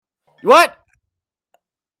What?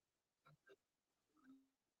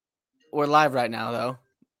 We're live right now, though.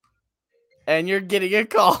 And you're getting a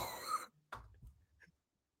call.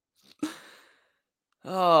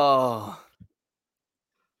 Oh.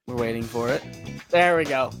 We're waiting for it. There we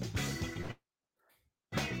go.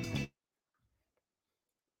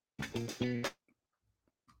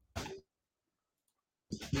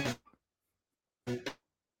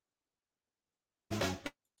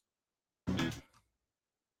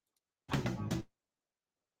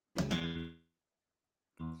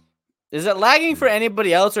 Is it lagging for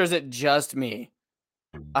anybody else or is it just me?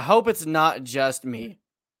 I hope it's not just me.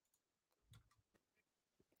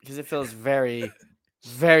 Because it feels very,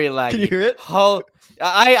 very laggy. Can you hear it?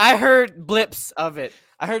 I heard blips of it.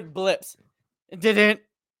 I heard blips. It didn't.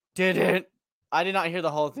 I did not hear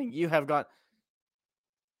the whole thing. You have gone.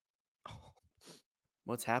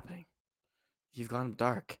 What's happening? You've gone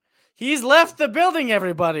dark. He's left the building,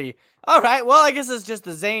 everybody. All right. Well, I guess it's just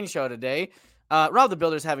the Zane show today. Rob the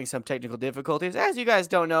Builder's having some technical difficulties. As you guys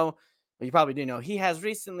don't know, well, you probably do know, he has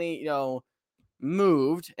recently,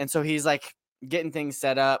 moved. And so he's like getting things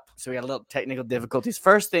set up. So we got a little technical difficulties.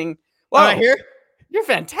 First thing. Well, right here. You're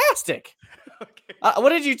fantastic. Okay. What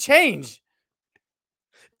did you change?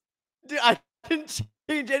 Dude, I didn't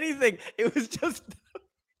change anything. It was just.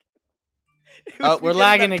 We're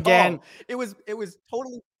lagging again. It was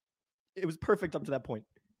perfect up to that point.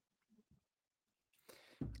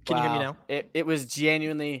 Can you hear me now? It was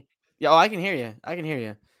genuinely. Yeah, I can hear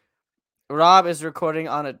you. Rob is recording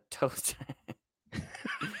on a toaster.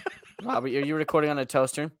 Rob, are you recording on a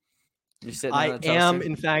toaster? You're sitting on a toaster? I am,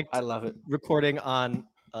 in fact. I love it. Recording on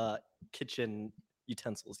kitchen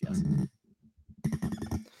utensils. Yes.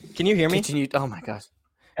 Can you hear me? Oh my gosh.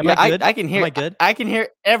 Am I good? I can hear. Am I good? I can hear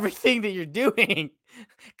everything that you're doing.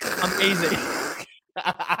 Amazing.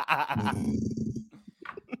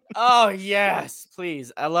 Oh yes,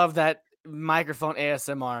 please. I love that microphone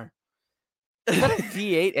ASMR. Is that a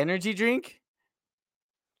V8 energy drink?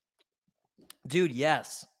 Dude,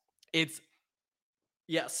 yes. It's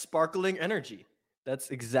sparkling energy.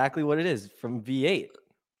 That's exactly what it is from V8.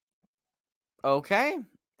 Okay.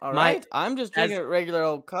 All right. I'm just drinking a regular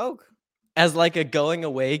old Coke. As like a going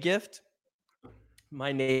away gift,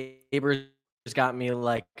 my neighbors got me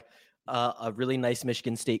like a really nice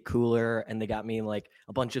Michigan State cooler, and they got me like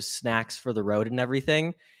a bunch of snacks for the road and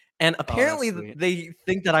everything. And apparently they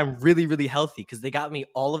think that I'm really, really healthy because they got me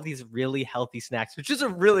all of these really healthy snacks, which is a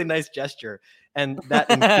really nice gesture. And that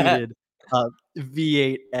included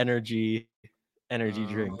V8 energy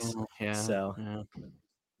drinks. Yeah. So,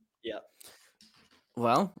 yeah.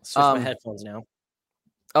 Well, switch my headphones now.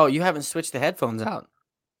 Oh, you haven't switched the headphones out.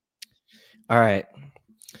 All right.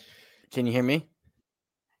 Can you hear me?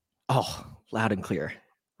 Oh, loud and clear.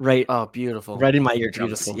 Right. Oh, beautiful. Right in my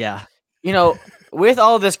eardrums. Beautiful. Yeah. With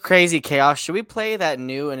all this crazy chaos, should we play that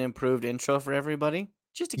new and improved intro for everybody?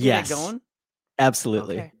 Just to get it going?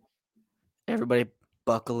 Absolutely. Okay. Everybody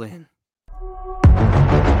buckle in.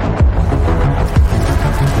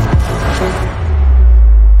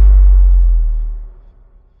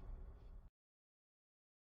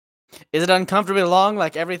 Is it uncomfortably long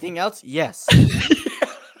like everything else? Yes.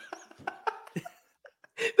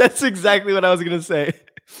 That's exactly what I was going to say.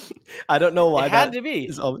 I don't know why. It had to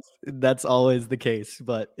be. That's always the case,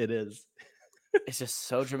 but it is. It's just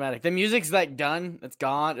so dramatic. The music's like done. It's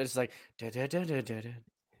gone. It's like.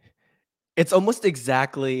 It's almost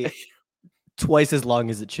exactly twice as long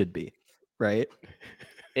as it should be, right?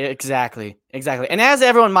 Exactly. And as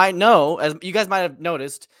everyone might know, as you guys might have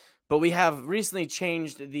noticed, but we have recently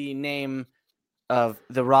changed the name of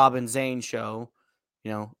the Rob and Zane show,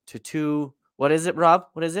 to two. What is it, Rob?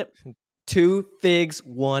 What is it? 2 figs,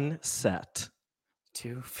 1 set.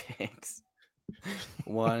 2 figs,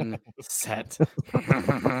 1 set.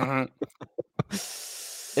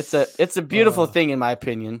 It's a beautiful thing in my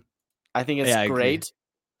opinion. I think it's great.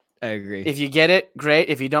 I agree. If you get it, great.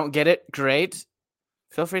 If you don't get it, great.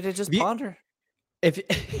 Feel free to just ponder.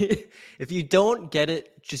 If you don't get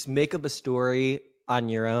it, just make up a story on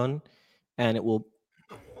your own, and it'll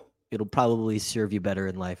probably serve you better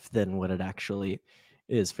in life than what it actually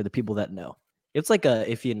is for the people that know. It's like a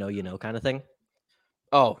if you know, you know kind of thing.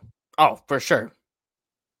 Oh, for sure.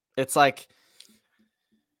 It's like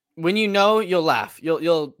when you know, you'll laugh.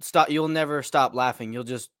 You'll stop. You'll never stop laughing. You'll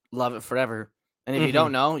just love it forever. And if you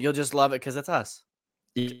don't know, you'll just love it because it's us.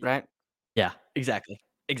 Right? Yeah, exactly.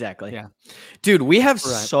 Yeah. Dude, we have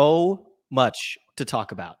so much to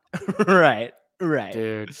talk about. Right.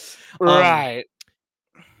 Dude. Right.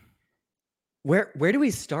 Where do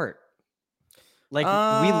we start? Like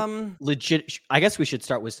we legit I guess we should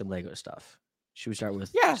start with some Lego stuff. Should we start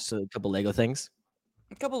with Yeah. just a couple Lego things?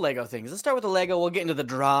 A couple Lego things. Let's start with the Lego. We'll get into the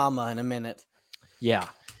drama in a minute. Yeah.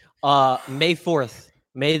 May 4th.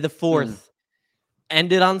 May the 4th.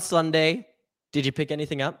 Ended on Sunday. Did you pick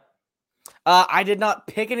anything up? I did not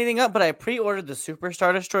pick anything up, but I pre-ordered the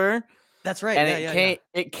Superstar Destroyer. That's right. And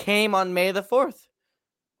it came on May the 4th.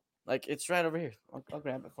 Like, it's right over here. I'll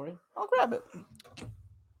grab it for you. I'll grab it.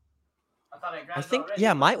 I think,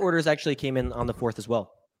 my orders actually came in on the 4th as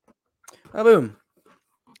well. Oh, boom.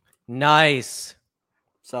 Nice.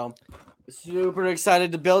 So, super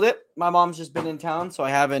excited to build it. My mom's just been in town, so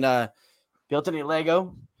I haven't built any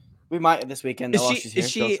Lego. We might this weekend. While she's here.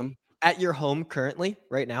 Is she at your home currently,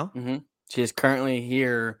 right now? Mm-hmm. She is currently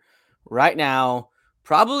here right now,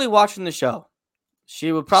 probably watching the show.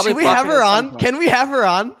 She would probably. Should we have her on? Can we have her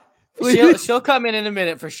on? She'll come in a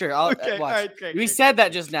minute for sure. I'll okay, watch. All right, great, we said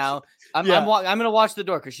that just now. I'm gonna watch the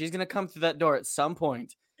door because she's gonna come through that door at some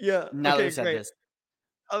point. Yeah. Now that we said this,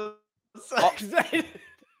 I'm so excited.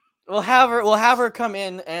 We'll have her come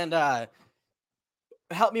in and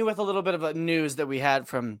help me with a little bit of a news that we had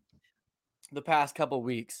from the past couple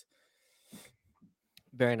weeks.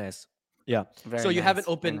 Very nice. Yeah. Very so you nice.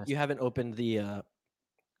 haven't opened the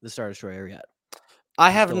Star Destroyer yet?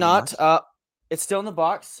 I have not. It's still in the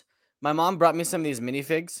box. My mom brought me some of these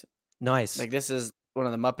minifigs. Nice. Like this is one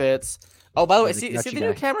of the Muppets. Oh, by the way, see the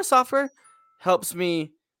new camera software helps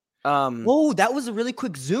me. Whoa, that was a really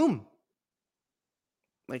quick zoom.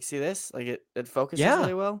 Like, see this? Like it focuses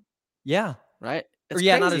really well. Yeah. Right. It's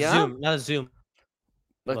crazy, not a zoom.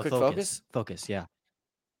 But quick focus. Focus. Yeah.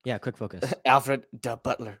 Yeah. Quick focus. Alfred the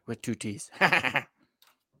Butler with 2 T's.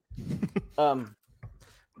 But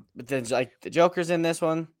then like the Joker's in this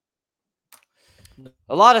one.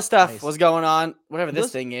 A lot of stuff was going on. Whatever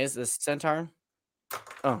this thing is, this centaur.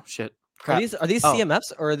 Oh shit! Crap. Are these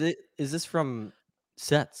CMFs or is this from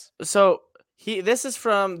sets? So this is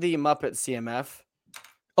from the Muppet CMF.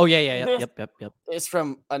 Oh yeah. Yep. It's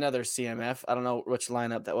from another CMF. I don't know which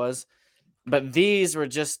lineup that was, but these were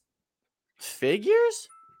just figures.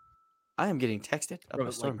 I am getting texted up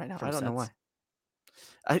a storm right now. I don't know why.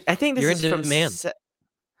 I think this is from set.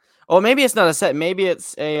 Oh, maybe it's not a set. Maybe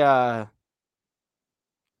it's a.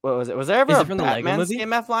 What was it? Was there ever a Batman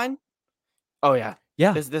CMF line? Oh yeah.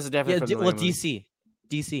 This is definitely from the Lego movie.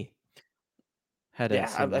 DC.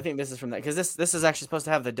 I think this is from that because this is actually supposed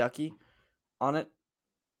to have the ducky on it.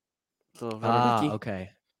 Ducky. Okay.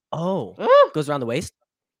 Oh, goes around the waist.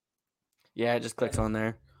 Yeah, it just clicks on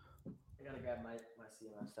there. I gotta grab my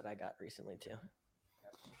CMFs that I got recently too.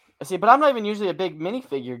 See, but I'm not even usually a big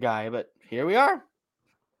minifigure guy, but here we are.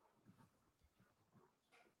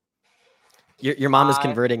 Your mom is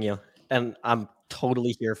converting you, and I'm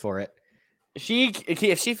totally here for it. If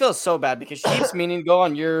she feels so bad because she keeps meaning to go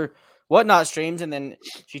on your whatnot streams, and then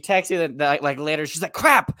she texts you that like later, she's like,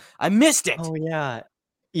 "Crap, I missed it." Oh yeah.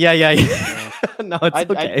 No,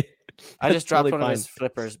 it's okay. I just dropped one of his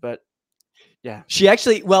flippers, but yeah. She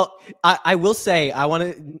actually, I will say, I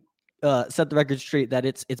want to set the record straight that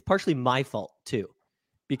it's partially my fault too,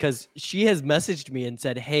 because she has messaged me and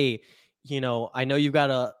said, "Hey, I know you've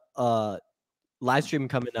got a live stream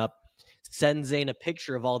coming up. Send Zane a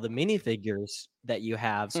picture of all the minifigures that you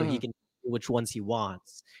have so he can see which ones he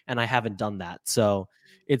wants." And I haven't done that. So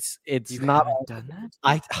it's you not done that.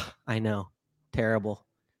 I know. Terrible.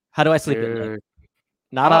 How do I sleep at night?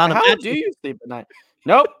 Not on a mattress. How do you sleep at night?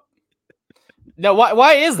 Nope. No,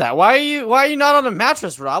 why is that? Why are you not on a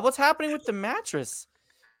mattress, Rob? What's happening with the mattress?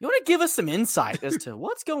 You want to give us some insight as to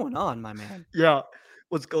what's going on, my man? Yeah.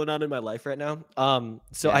 What's going on in my life right now?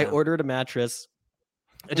 I ordered a mattress.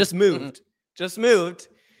 I just moved.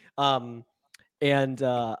 And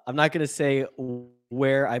I'm not going to say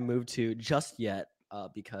where I moved to just yet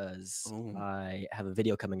because I have a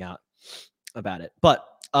video coming out about it. But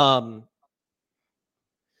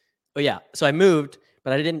yeah, so I moved,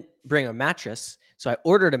 but I didn't bring a mattress. So I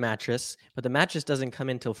ordered a mattress, but the mattress doesn't come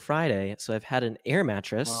in till Friday. So I've had an air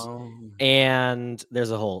mattress and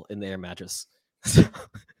there's a hole in the air mattress.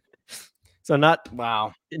 So not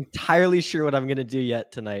entirely sure what I'm going to do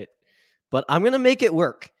yet tonight, but I'm going to make it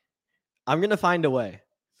work. I'm going to find a way.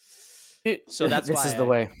 So this is the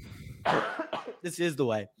way. This is the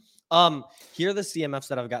way. Here are the CMFs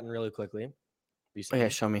that I've gotten really quickly. Oh yeah,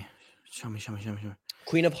 show me.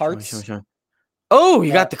 Queen of Hearts. Show me. Oh,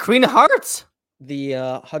 you got the Queen of Hearts. The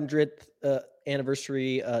 100th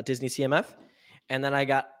anniversary Disney CMF. And then I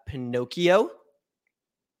got Pinocchio.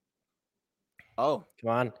 Oh, come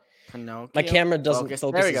on. Pinocchio. My camera doesn't focus.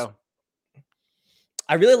 There we go.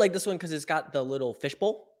 I really like this one because it's got the little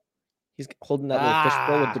fishbowl. He's holding that little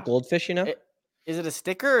fishbowl with the goldfish, Is it a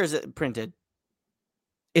sticker or is it printed?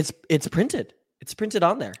 It's printed. It's printed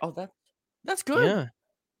on there. Oh, that's good. Yeah.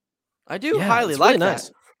 I do Yeah, highly it's like really that.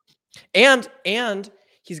 nice. And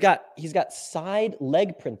he's got side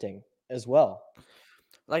leg printing as well.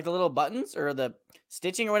 Like the little buttons or the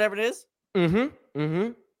stitching or whatever it is.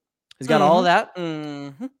 He's got all of that.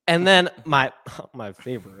 Mm-hmm. And then my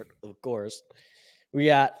favorite, of course, we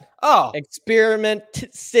got Oh, Experiment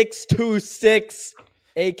 626,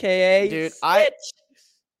 aka dude,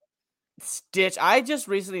 Stitch. I just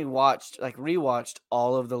recently rewatched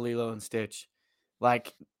all of the Lilo and Stitch.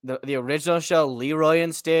 Like the original show, Leroy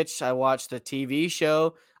and Stitch. I watched the TV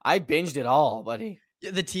show. I binged it all, buddy.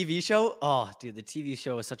 The TV show? Oh, dude, the TV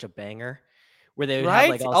show was such a banger. Where they would have Right?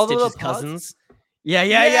 like all All the little Stitch's pods? cousins. Yeah.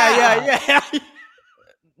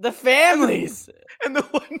 The families. And the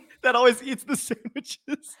one that always eats the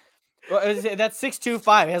sandwiches. Well, that's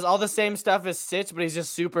 625. He has all the same stuff as Stitch, but he's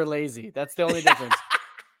just super lazy. That's the only difference.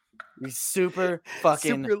 He's super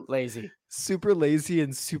fucking lazy. Super lazy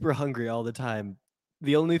and super hungry all the time.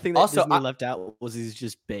 The only thing that Also, Disney left out was he's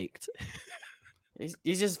just baked.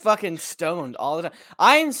 He's just fucking stoned all the time.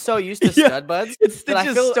 I'm so used to stud buds. It's that I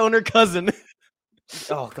Stitch's feel- stoner cousin.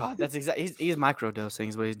 Oh god, that's exactly. He's microdosing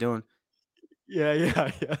is what he's doing. Yeah. You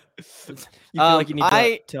feel like you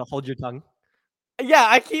need to hold your tongue. Yeah,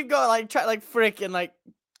 I keep going like try like frick and like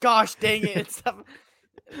gosh dang it and stuff.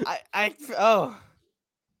 I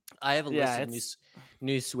have a list of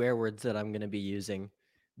new swear words that I'm gonna be using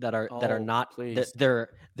that are not please. they're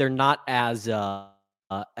not as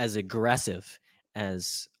aggressive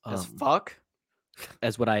as fuck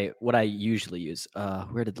as what I usually use.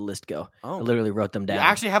 Where did the list go? Oh, I literally wrote them down. You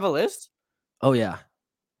actually have a list? Oh yeah.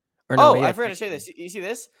 I forgot to show you this. You see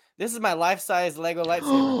this? This is my life-size Lego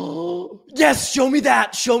lightsaber. Yes, show me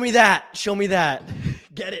that.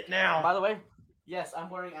 Get it now. By the way, yes, I'm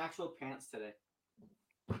wearing actual pants today.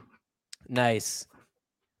 Nice.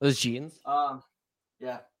 Those jeans.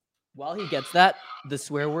 Yeah. While he gets that, the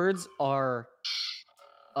swear words are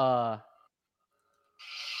oh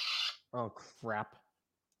crap.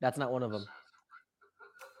 That's not one of them.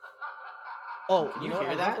 Oh, you know what?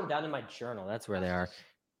 I wrote them down in my journal. That's where they are.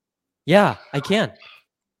 Yeah, I can.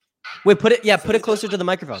 Wait, put it closer to the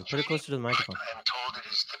microphone. Put it closer to the microphone. I am told it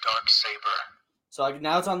is the dark saber. So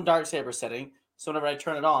now it's on dark saber setting. So whenever I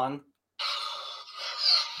turn it on,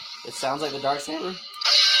 it sounds like the dark saber.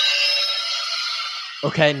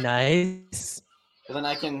 Okay, nice. And then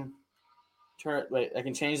I can I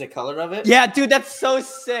can change the color of it. Yeah, dude, that's so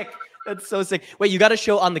sick. Wait, you got to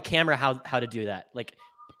show on the camera how to do that. Like,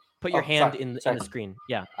 put your hand in the screen.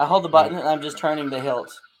 Yeah. I hold the button and I'm just turning the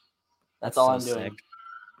hilt. That's all so I'm doing. Sick.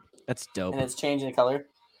 That's dope. And it's changing the color.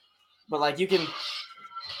 But like you can.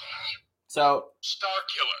 So. Star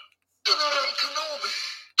Killer.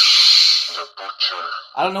 The Butcher.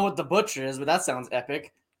 I don't know what the butcher is, but that sounds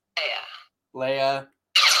epic. Leia.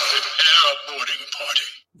 Boarding party.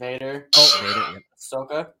 Vader. Oh, Vader. Yep.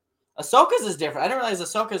 Ahsoka. Ahsoka's is different. I didn't realize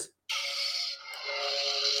Ahsoka's.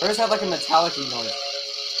 Hers had like a metallic-y noise.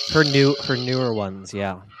 Her newer ones,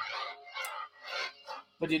 yeah.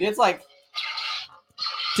 But dude, it's like.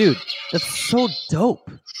 Dude, that's so dope.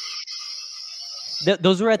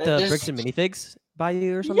 Those were at the There's- Bricks and Minifigs by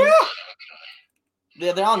you or something?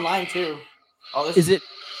 Yeah! They're online too. Oh, Is it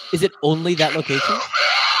only that location?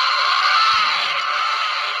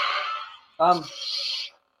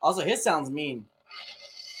 Also, his sounds mean.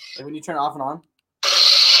 Like when you turn it off and on.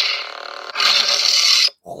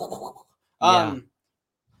 Yeah.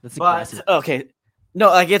 That's aggressive. But okay, no,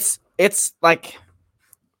 like it's like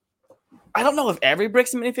I don't know if every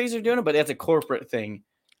Bricks and Minifigs are doing it, but it's a corporate thing.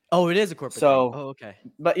 Oh, it is a corporate So- thing. Oh, okay.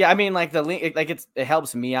 But yeah, I mean, like the link, it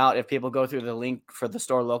helps me out if people go through the link for the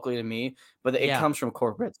store locally to me. But it Yeah. comes from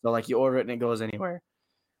corporate, so like you order it and it goes anywhere.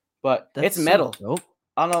 But That's it's so metal. dope.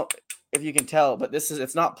 I don't know if you can tell, but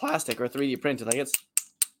it's not plastic or 3D printed. Like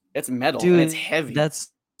it's metal Dude, and it's heavy.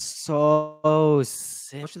 That's so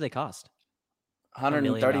sick. How much do they cost?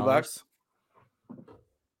 $130.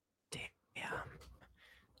 Damn.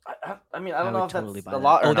 I mean, I don't know would if totally that's buy a that.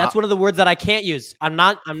 lot or Oh, that's not. one of the words that I can't use. I'm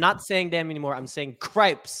not saying damn anymore. I'm saying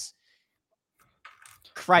cripes.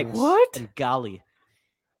 Cripes. What? And golly.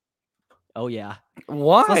 Oh yeah.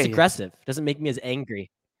 Why? It's less aggressive. Doesn't make me as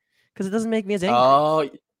angry. Because it doesn't make me as angry. Oh,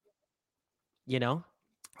 You know?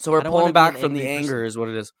 so we're I don't wanna pulling be an back from the angry person. anger, is what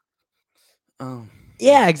it is. Oh,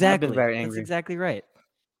 Yeah, exactly. very That's angry. exactly right.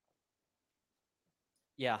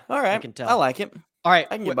 Yeah. all I right. can tell. I like it. All right.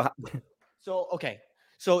 I can get behind. So okay.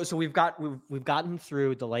 So we've gotten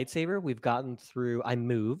through the lightsaber. We've gotten through I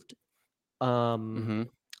moved. Mm-hmm.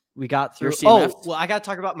 We got through. Your CMF? Oh, well, I got to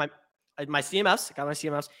talk about my CMFs. Got my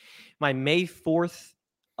CMFs. My May 4th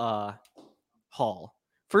haul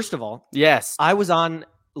First of all, Yes. I was on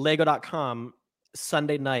Lego.com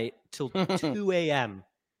Sunday night till 2 a.m.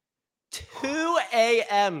 2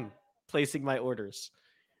 a.m. placing my orders.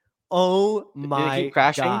 Oh Did it my keep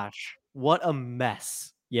crashing? gosh. What a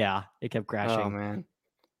mess. Yeah, it kept crashing. Oh man.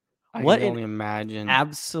 I What can an only imagine.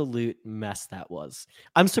 absolute mess that was.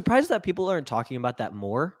 I'm surprised that people aren't talking about that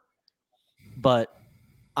more, but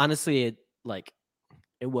honestly, it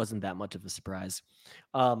wasn't that much of a surprise.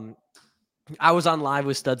 I was on live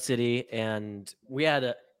with Stud City, and we had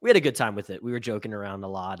a good time with it. We were joking around a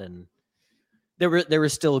lot, and there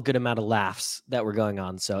was still a good amount of laughs that were going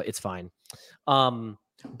on, so it's fine.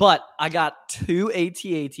 But I got 2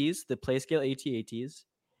 AT-ATs, the PlayScale AT-ATs.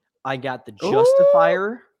 I got the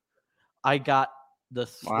Justifier. I got the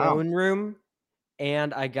Throne Room,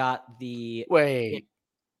 and I got the Wait.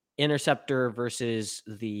 Interceptor versus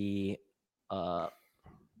the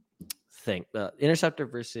thing. The Interceptor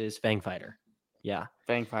versus Fang Fighter. Yeah.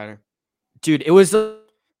 Fang Fighter. Dude, it was a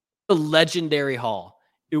legendary haul.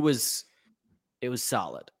 It was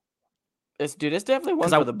solid. It's definitely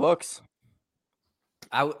one for the books.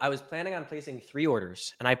 I was planning on placing 3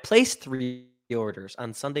 orders, and I placed 3 orders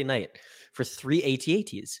on Sunday night for 3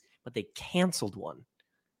 AT-ATs, but they canceled one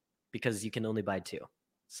because you can only buy 2.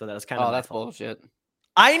 So that was kind of that's fault. bullshit.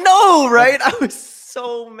 I know, right? I was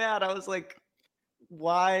so mad. I was like,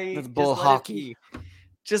 why? That's bull hockey.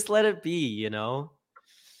 Just let it be, you know?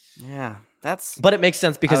 Yeah, but it makes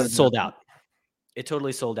sense because it's sold out. It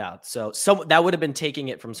totally sold out. So that would have been taking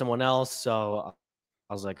it from someone else. So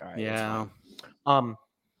I was like, all right. Yeah.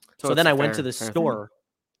 So then I went to the store.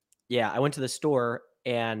 Yeah, I went to the store,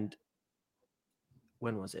 and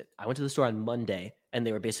when was it? I went to the store on Monday, and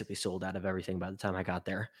they were basically sold out of everything by the time I got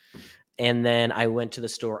there. And then I went to the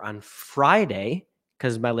store on Friday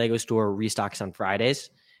because my Lego store restocks on Fridays,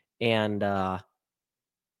 and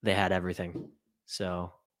they had everything.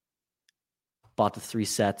 So bought the 3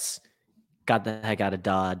 sets, got the heck out of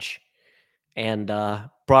Dodge, and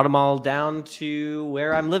brought them all down to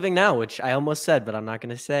where I'm living now, which I almost said, but I'm not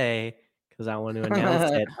going to say because I want to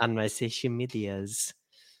announce it on my social medias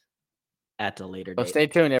at a later date. So stay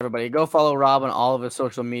tuned, everybody. Go follow Rob on all of his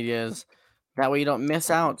social medias. That way you don't miss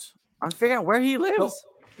out on figuring out where he lives.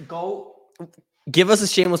 Go. Give us a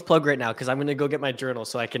shameless plug right now because I'm going to go get my journal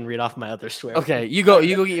so I can read off my other swear. Okay, you go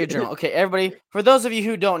get your journal. Okay, everybody, for those of you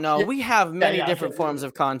who don't know, we have many different forms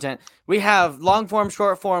of content. We have long form,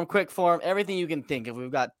 short form, quick form, everything you can think of.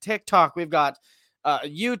 We've got TikTok, we've got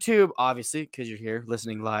YouTube, obviously, because you're here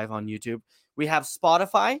listening live on YouTube. We have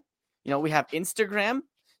Spotify, we have Instagram.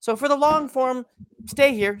 So for the long form,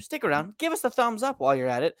 stay here, stick around, give us a thumbs up while you're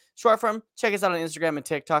at it. Short form, check us out on Instagram and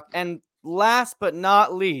TikTok. And last but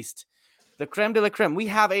not least, the creme de la creme. We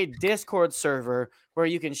have a Discord server where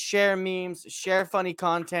you can share memes, share funny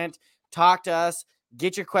content, talk to us,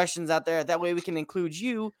 get your questions out there. That way we can include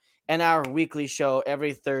you in our weekly show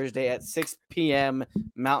every Thursday at 6 p.m.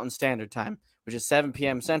 Mountain Standard Time, which is 7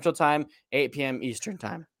 p.m. Central Time, 8 p.m. Eastern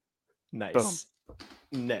Time. Nice.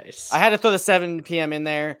 Boom. Nice. I had to throw the 7 p.m. in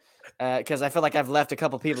there because I feel like I've left a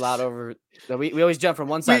couple people out over. We always jump from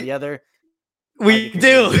one side to the other. We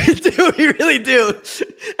do. We really do.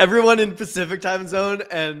 Everyone in Pacific time zone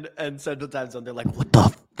and Central time zone, they're like, what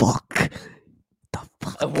the fuck?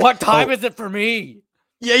 What time is it for me?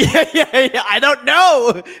 Yeah. I don't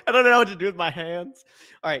know. I don't know what to do with my hands.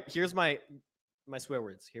 All right, here's my swear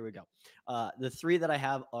words. Here we go. The 3 that I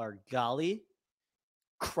have are golly,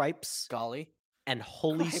 cripes, and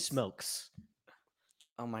holy smokes.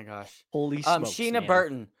 Oh my gosh. Holy smokes. Sheena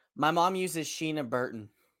Burton. My mom uses Sheena Burton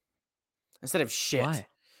instead of shit. Why?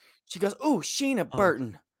 She goes, "Ooh, Sheena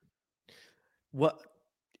Burton." What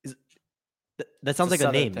is that? Sounds like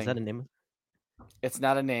a name. Is that a name? It's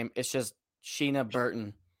not a name. It's just Sheena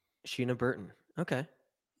Burton. Sheena Burton. Okay.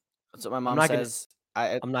 That's what my mom says.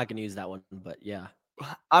 I'm not gonna use that one, but yeah.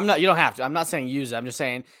 I'm not. You don't have to. I'm not saying use it. I'm just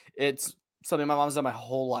saying it's something my mom's done my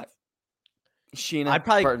whole life. Sheena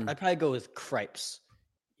Burton. I'd probably go with cripes.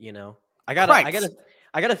 I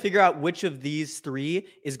gotta figure out which of these 3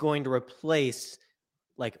 is going to replace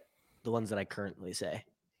like the ones that I currently say.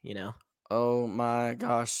 Oh my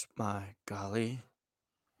gosh, my golly.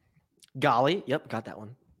 Golly, yep, got that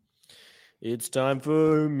one. It's time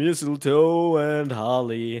for mistletoe and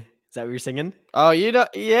holly. Is that what you're singing? Oh, yeah.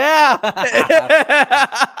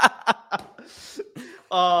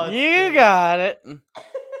 Oh, you got it.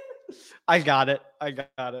 I got it.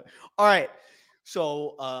 All right.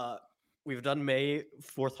 So we've done May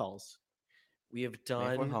 4th hauls. We have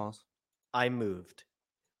done May 4th hauls. I moved.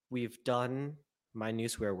 We've done my new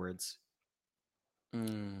swear words.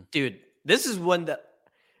 Dude, this is one that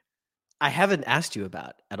I haven't asked you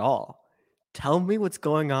about at all. Tell me what's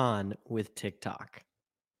going on with TikTok.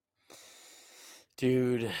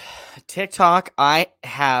 Dude, TikTok, I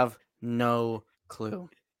have no clue.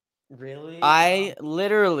 Really? I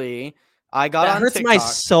literally, I got That on hurts TikTok. my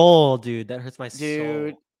soul, dude. That hurts my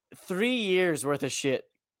Dude, soul. 3 years worth of shit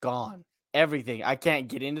gone. Everything. I can't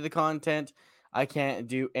get into the content. I can't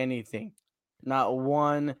do anything. Not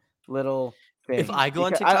one little thing. If I go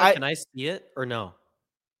on Because TikTok, can I see it or no?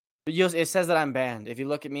 it says that I'm banned. If you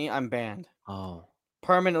look at me, I'm banned. Oh,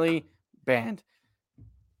 Permanently banned.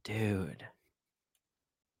 dude.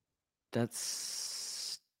 That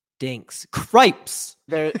stinks. Cripes.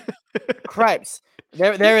 There, cripes.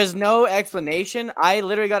 There is no explanation. I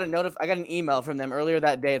literally got I got an email from them earlier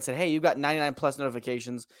that day and said, "Hey, you got 99 plus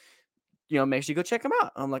notifications. Make sure you go check them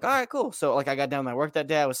out." I'm like, "All right, cool." So like, I got done with my work that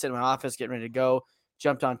day. I was sitting in my office getting ready to go.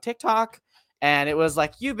 Jumped on TikTok, and it was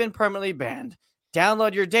like, "You've been permanently banned.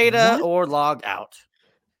 Download your data What? or log out."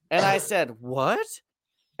 And I said, "What?"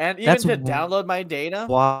 And even That's to download my data,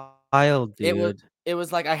 wild, it was dude. it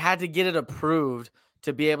was like I had to get it approved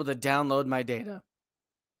to be able to download my data.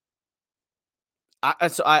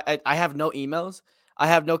 I have no emails. I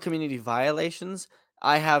have no community violations.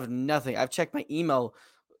 I have nothing. I've checked my email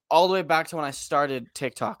all the way back to when I started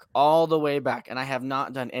TikTok, all the way back, and I have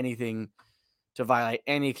not done anything to violate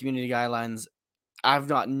any community guidelines. I've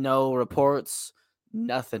got no reports,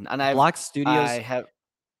 nothing. And Block Studios. I have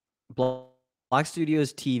Block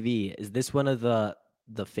Studios TV. Is this one of the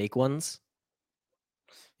fake ones?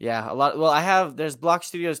 a lot. Well, there's Block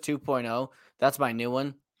Studios 2.0. That's my new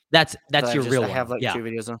one. That's that your real I one. have like Yeah. 2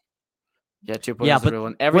 videos on. Yeah, 2.0 Yeah, is the but real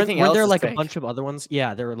one. Everything else there is like fake. a bunch of other ones?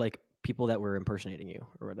 Yeah, there were like people that were impersonating you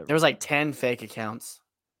or whatever. There was like 10 fake accounts.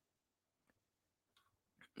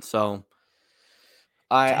 So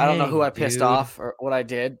I don't know who Dang, I pissed dude. off or what I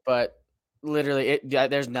did, but literally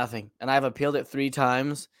there's nothing. And I've appealed it 3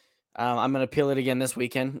 times. I'm gonna appeal it again this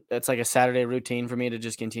weekend. It's like a Saturday routine for me to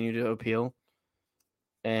just continue to appeal.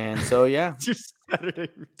 And so yeah, Just Saturday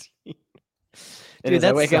routine. it Dude, is. I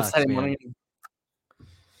that wake up sucks, Saturday man. morning.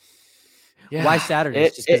 Why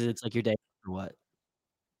Saturdays? Just because It, it's like your day or what?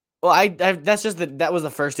 well, that's just that was the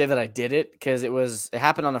first day that I did it because it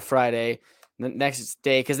happened on a Friday. The next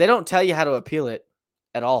day, because they don't tell you how to appeal it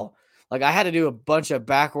at all. Like I had to do a bunch of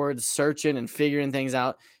backwards searching and figuring things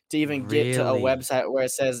out to even get to a Really? website where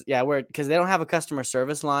it says, because they don't have a customer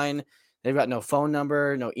service line. They've got no phone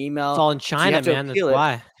number, no email. It's all in So you China, have to man. That's appeal it.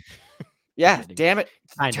 why. Yeah, kidding. damn it,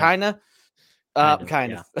 Kind of. China.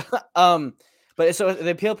 Kind of, Of. But so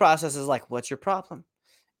the appeal process is like, what's your problem?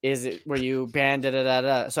 Is it were you banned?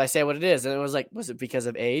 So I say what it is, and it was like, was it because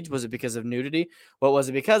of age? Was it because of nudity? What was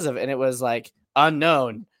it because of? And it was like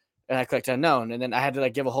unknown, and I clicked unknown, and then I had to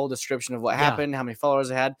like give a whole description of what Yeah. happened, how many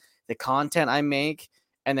followers I had, the content I make,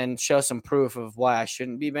 and then show some proof of why I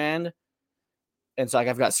shouldn't be banned. And so like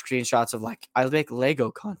I've got screenshots of like I make Lego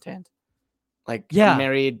content, like Yeah.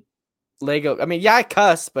 married Lego. I mean, yeah, I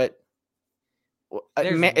cuss, but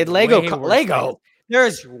There's Lego. way worse things.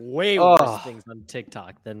 There's way worse things on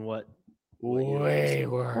TikTok than what way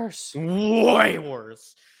worse. Way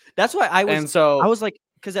worse. That's why I was like,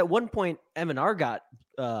 because at one point M&R got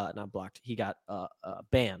not blocked, he got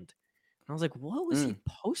banned. And I was like, what was he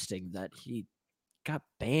posting that he got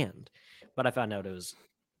banned? But I found out it was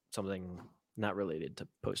something not related to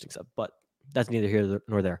posting stuff. But that's neither here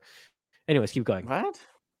nor there. Anyways, keep going. What?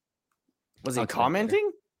 Was he I'll explain later.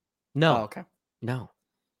 commenting? No. Oh, okay. No.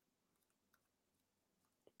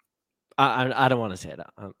 I don't want to say it.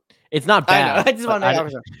 It's not bad. I know. I just want to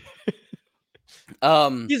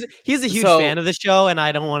make he's a huge fan of the show, and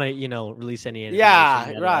I don't want to, release any information.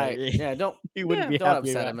 Yeah, right. Yeah, don't he wouldn't be don't happy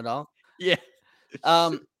upset about him at all. Yeah.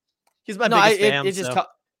 He's my No, biggest fan. It just so.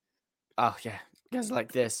 oh yeah, guys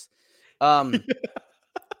like this.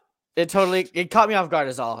 It caught me off guard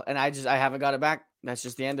is all, and I haven't got it back. That's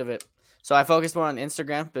just the end of it. So I focused more on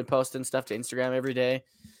Instagram. Been posting stuff to Instagram every day.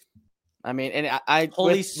 I mean, and I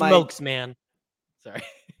holy smokes, man. Sorry.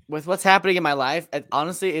 With what's happening in my life,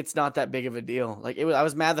 honestly, it's not that big of a deal. Like I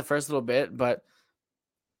was mad the first little bit, but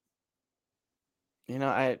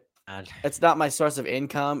it's not my source of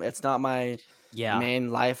income. It's not my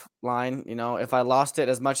main lifeline. If I lost it,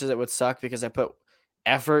 as much as it would suck because I put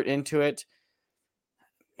effort into it,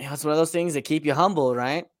 it's one of those things that keep you humble,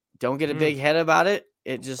 right? Don't get a big head about it.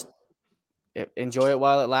 Enjoy it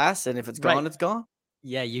while it lasts, and if it's gone, it's gone.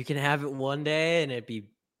 Yeah, you can have it one day and it be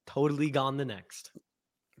totally gone the next.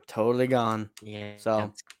 Totally gone. Yeah.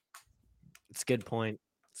 So it's a good point.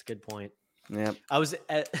 It's a good point. Yeah. I was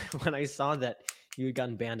when I saw that you had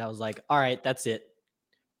gotten banned, I was like, all right, that's it.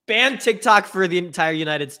 Ban TikTok for the entire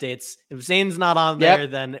United States. If Zane's not on there,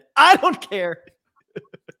 then I don't care.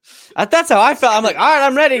 That's how I felt. I'm like, all right,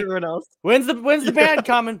 I'm ready. Everyone else. When's the band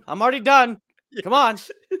coming? I'm already done. Yeah. Come on.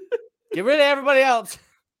 Get rid of everybody else.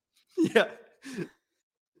 Yeah.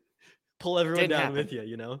 Pull everyone Didn't down happen. with you,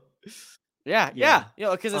 you know? Yeah. Yeah. You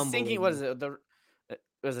know, because a sinking. What is it?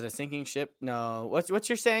 Was it a sinking ship? No. What's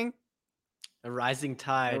your saying? A rising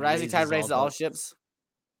tide. A rising tide raises all boats. ships.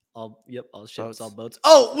 All ships, Boats. all boats.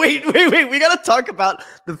 Oh, wait. We gotta talk about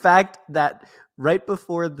the fact that right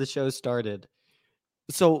before the show started,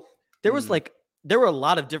 so there was there were a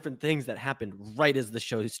lot of different things that happened right as the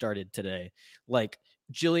show started today. Like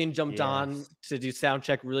Jillian jumped on to do sound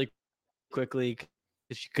check really quickly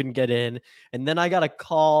because she couldn't get in, and then I got a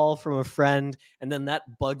call from a friend, and then that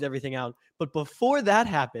bugged everything out. But before that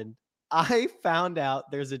happened, I found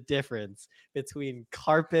out there's a difference between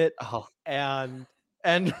carpet and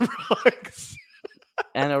rugs.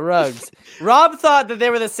 And a rugs. Rob thought that they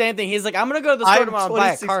were the same thing. He's like, I'm gonna go to the store I'm tomorrow and buy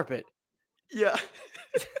a 26 carpet. Yeah.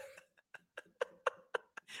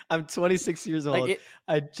 I'm 26 years old. Like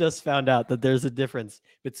I just found out that there's a difference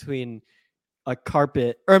between a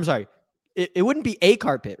carpet, or I'm sorry, it wouldn't be a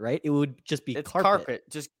carpet, right? It would just be it's carpet.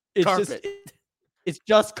 Just It's carpet. it's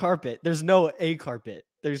just carpet. There's no a carpet.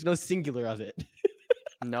 There's no singular of it.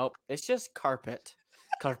 Nope. It's just carpet.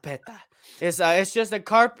 Carpeta. It's just a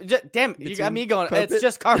carpet. Damn, you got me going. Carpet. It's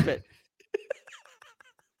just carpet.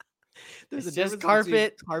 There's It's a just difference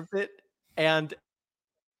between carpet. and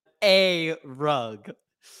a rug.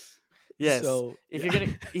 Yes. So If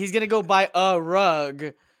he's gonna go buy a rug,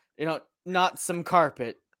 you know, not some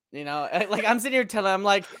carpet. You know, like I'm sitting here telling him,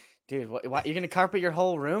 like, dude, what you're gonna carpet your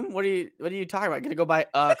whole room? What are you talking about? You're gonna go buy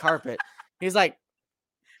a carpet? He's like,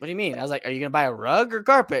 what do you mean? I was like, are you gonna buy a rug or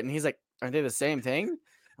carpet? And he's like, aren't they the same thing?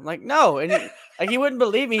 I'm like, no. And he wouldn't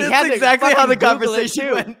believe me. He that's had to exactly how the fucking Google it, conversation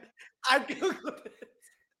too. went. I googled it.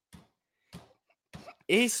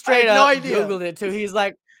 He straight no up idea. Googled it too. He's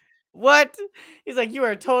like, what? He's like, you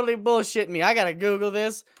are totally bullshitting me. I gotta Google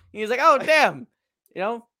this. He's like, oh damn. You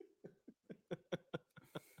know?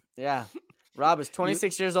 Yeah. Rob is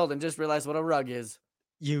 26 years old and just realized what a rug is.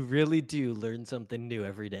 You really do learn something new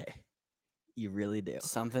every day. You really do.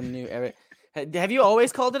 Something new every. Have you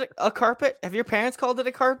always called it a carpet? Have your parents called it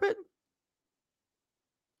a carpet?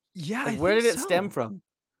 Yeah. Like, where did it stem from?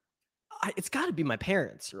 It's got to be my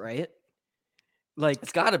parents, right? Like,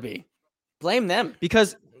 It's gotta be. Blame them.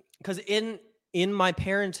 because in my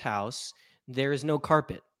parents' house there is no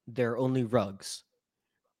carpet. There are only rugs,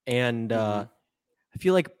 and I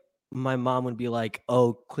feel like my mom would be like,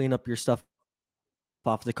 "Oh, clean up your stuff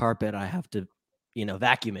off the carpet. I have to,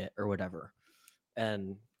 vacuum it or whatever."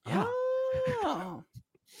 And yeah, Oh,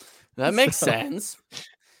 that makes So- sense.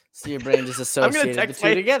 So your brain just I'm associated gonna the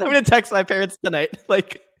two together. I'm gonna text my parents tonight.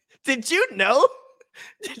 Like, did you know?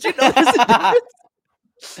 Did you know there's a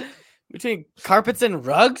difference? Between carpets and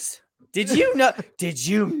rugs? Did you know? Did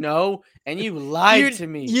you know? And you lied to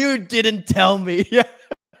me. You didn't tell me. Yeah,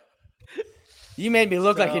 You made me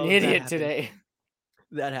look like an So that idiot happened. today.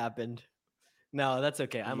 that happened. No, that's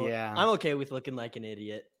okay. I'm Yeah. I'm okay with looking like an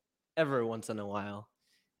idiot every once in a while.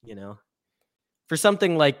 For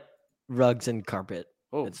something like rugs and carpet.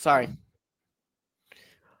 Oh, It's sorry. fine.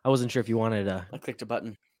 I wasn't sure if you wanted to. I clicked a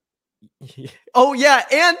button. Oh yeah,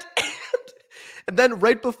 and then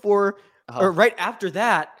right before Oh, or right after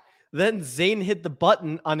that, then Zane hit the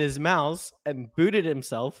button on his mouse and booted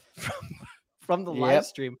himself from the live Yep.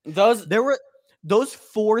 stream. those There were those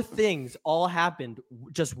four things all happened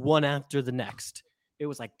just one after the next. It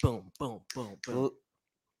was like boom, boom, boom, boom. l-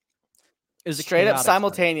 It was a straight up chaotic start.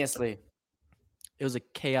 simultaneously. It was a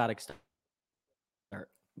chaotic start.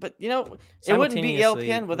 But it wouldn't be Simultaneously,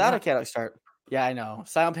 LPN without a not- chaotic start. Yeah, I know.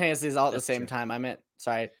 Simultaneously is all at the That's same true. time. I meant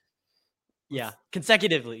sorry. Yeah,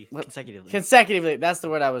 consecutively. What- Consecutively. Consecutively. That's the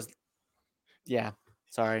word I was. Yeah,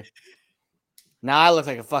 sorry. Now I look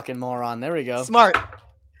like a fucking moron. There we go. Smart.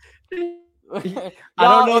 I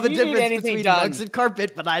don't know the difference between done. rugs and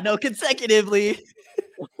carpet, but I know consecutively.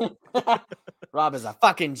 Rob is a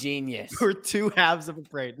fucking genius. We're two halves of a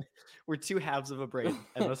brain. We're two halves of a brain,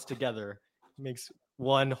 and us together makes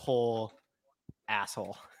one whole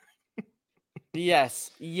asshole.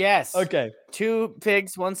 Yes. Yes. Okay. 2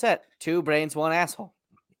 pigs, 1 set. 2 brains, 1 asshole.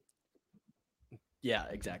 Yeah,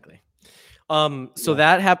 exactly. So Yeah.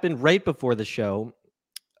 that happened right before the show.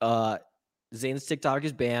 Zane's TikTok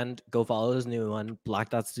is banned. Go follow his new one, Black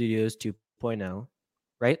Dot Studios 2.0.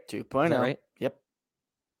 Right? 2.0. Is that right? Yep.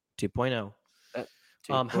 2.0.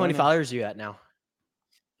 2.0. How many followers are you at now?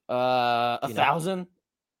 1,000,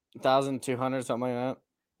 1,200, something like that.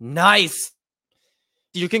 Nice.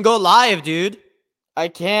 You can go live, dude. I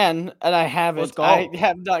can, and I haven't. Let's go. I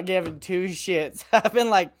have not given 2 shits. I've been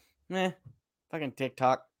like, fucking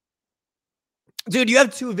TikTok. Dude, you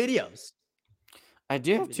have 2 videos. I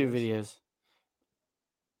do have 2 videos.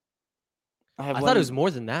 I thought it was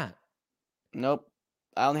more than that. Nope.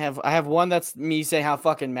 I have one that's me saying how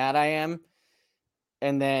fucking mad I am,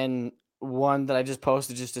 and then one that I just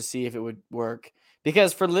posted just to see if it would work.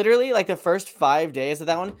 Because for literally like the first 5 days of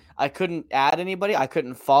that one, I couldn't add anybody, I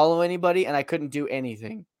couldn't follow anybody, and I couldn't do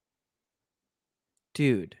anything.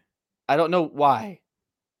 Dude, I don't know why.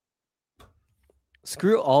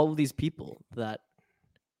 screw all of these people that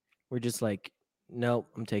were just like, nope,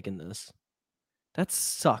 I'm taking this. That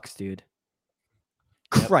sucks, dude.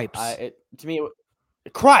 Yep, Cripes. To me,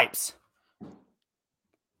 cripes.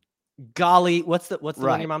 Golly, what's the one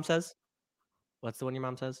Right. your mom says? What's the one your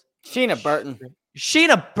mom says? Sheena Burton.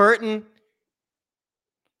 Sheena Burton.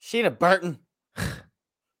 Sheena Burton.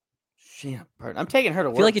 Sheena Burton. I'm taking her to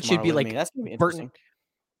work. I feel like it should tomorrow be with like me. That's gonna be Burton.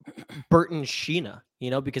 interesting. Burton Sheena,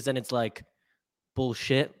 because then it's like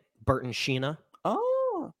bullshit. Burton Sheena.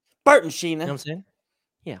 Oh, Burton Sheena. You know what I'm saying?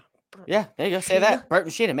 Yeah. Yeah, there you go. Say that. Burton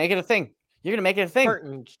Sheena. Make it a thing. You're gonna make it a thing.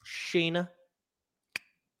 Burton Sheena.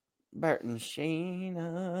 Burton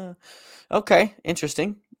Sheena. Okay,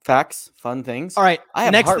 interesting. Facts, fun things. All right. I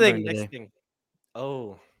have next heartburn thing. today. Next thing.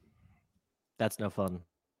 Oh, that's no fun.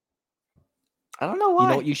 I don't know why. You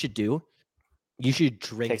know what you should do? You should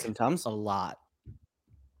drink Take some Tums. a lot.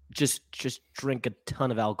 Just drink a ton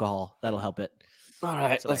of alcohol. That'll help it. All right,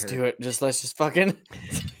 That's what I let's do it. Let's just fucking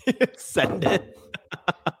Send it.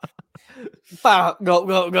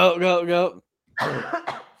 go.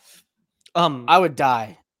 I would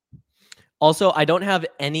die. Also, I don't have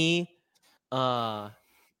any top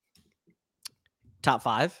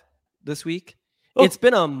 5 this week. Oh, It's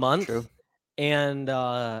been a month, true. and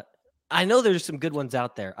I know there's some good ones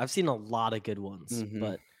out there. I've seen a lot of good ones, Mhm.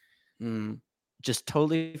 but Mm. just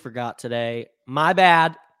totally forgot today. My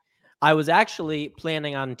bad. I was actually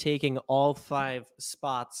planning on taking all 5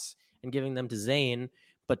 spots and giving them to Zane,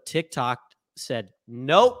 but TikTok said,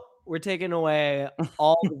 nope, we're taking away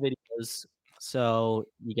all the videos, so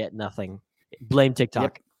you get nothing. Blame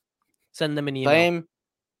TikTok. Yep. Send them an email. Blame.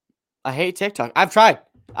 I hate TikTok. I've tried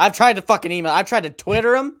to fucking email. I've tried to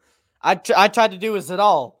Twitter them. I tried to do it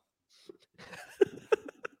all.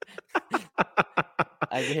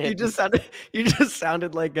 I did. You just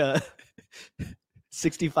sounded like a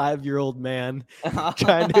 65-year-old man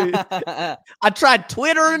trying to. I tried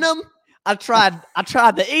Twittering them. I tried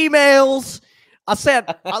the emails. I sent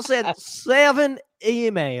 7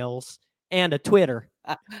 emails and a Twitter.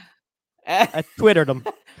 I Twittered them.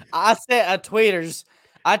 I said tweeters.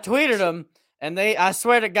 I tweeted them, and I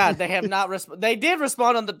swear to God, they have not responded. They did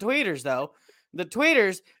respond on the tweeters, though. The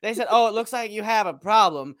tweeters, they said, "Oh, it looks like you have a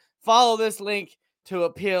problem. Follow this link to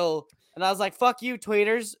appeal." And I was like, "Fuck you,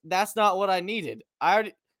 tweeters. That's not what I needed.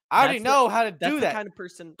 I already know how to do that."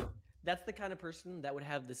 That's the kind of person that would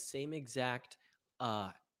have the same exact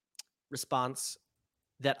response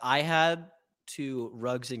that I had to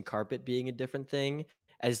rugs and carpet being a different thing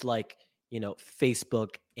as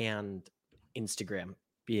Facebook and Instagram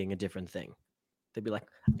being a different thing. They'd be like,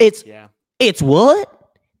 it's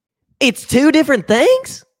what? It's 2 different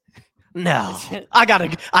things? No. I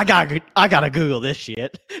gotta Google this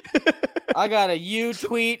shit. I got a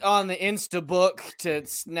tweet on the Instabook to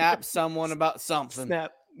snap someone about something. The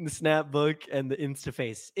Snapbook and the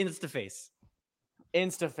Instaface. Instaface.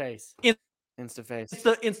 Instabook.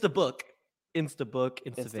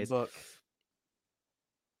 Instaface.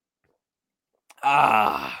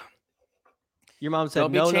 Ah. Your mom said,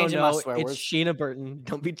 Don't be no, changing my it's swear words. Sheena Burton.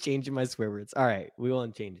 Don't be changing my swear words. All right, we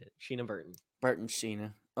won't change it. Sheena Burton. Burton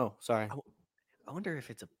Sheena. Oh, sorry. I wonder if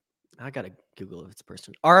it's I gotta Google if it's a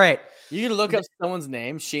person. All right. You can look up someone's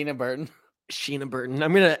name, Sheena Burton. Sheena Burton.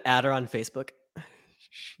 I'm gonna add her on Facebook.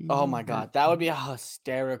 Oh my God, that would be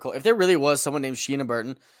hysterical. If there really was someone named Sheena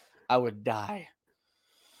Burton, I would die.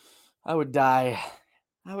 I would die.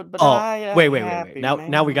 Wait.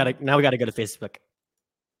 Now we gotta go to Facebook.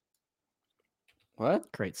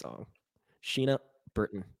 What? Great song. Sheena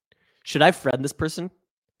Burton. Should I friend this person?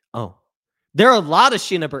 Oh. There are a lot of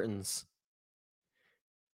Sheena Burtons.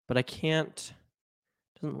 But I can't.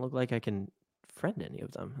 Doesn't look like I can friend any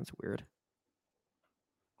of them. That's weird.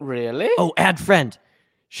 Really? Oh, add friend.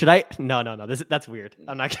 Should I? No. That's weird.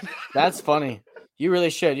 I'm not gonna. That's funny. You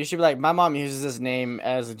really should. You should be like, my mom uses this name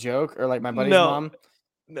as a joke, or like my buddy's mom.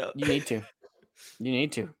 No. You need to.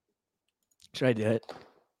 Should I do it?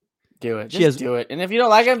 Do it. Just do it. And if you don't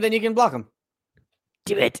like him, then you can block him.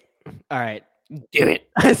 Do it. All right. Do it.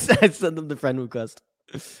 I sent them the friend request.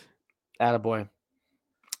 Attaboy.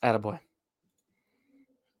 I'm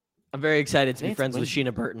very excited to be It's friends with Wednesday.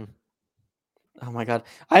 Sheena Burton. Oh my God.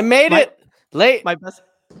 I made it late. My best.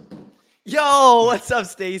 Yo, what's up,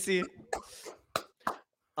 Stacy?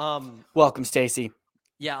 Welcome, Stacy.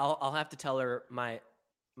 Yeah, I'll have to tell her my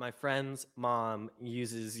friend's mom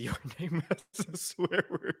uses your name as a swear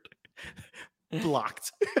word.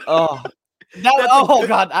 Blocked. Oh, That's a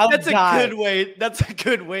God, I'll That's die. a good way. That's a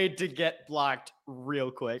good way to get blocked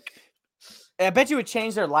real quick. I bet you would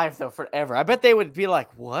change their life though forever. I bet they would be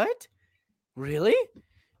like, "What? Really?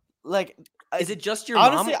 Like, Is it just your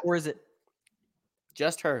honestly, mom, or is it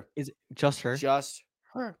just her? just her? Just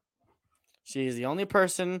her. She's the only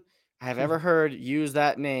person I've ever heard use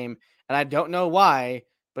that name, and I don't know why,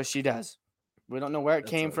 but she does. We don't know where it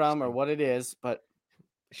That's came so from or interesting. what it is, but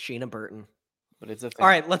Sheena Burton. it's a thing. All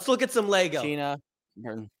right, let's look at some Lego. Sheena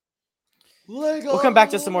Burton. Lego. We'll come back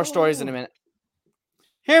to some more stories in a minute.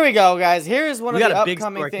 Here we go, guys. Here is one We of got the a big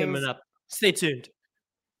upcoming story things. coming up. Stay tuned.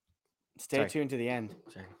 Stay Sorry. tuned to the end.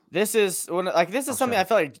 Sorry. This is this is I'll something shut I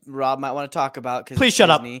feel like Rob might want to talk about. Please shut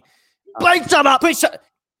up. Disney. Please shut up. Please shut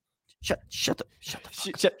the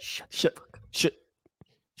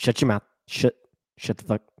Shut your mouth. Shut the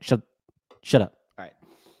fuck. Shut up. All right.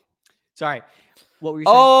 Sorry. What were you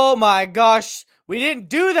saying? Oh my gosh, we didn't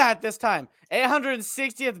do that this time.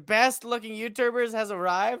 860th best looking YouTubers has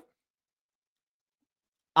arrived.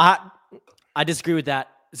 I disagree with that.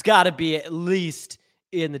 It's got to be at least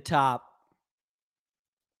in the top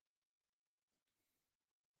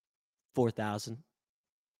 4,000.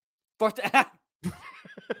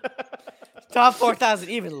 Top 4,000,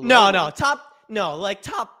 even lower. No, like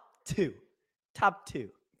top two. Top two.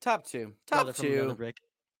 Brother from another brick.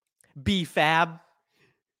 B-Fab.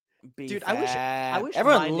 Dude, I wish my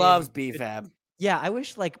everyone name loves could- B-Fab. Yeah, I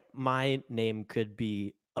wish like my name could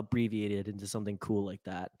be abbreviated into something cool like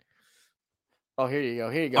that. Oh, here you go.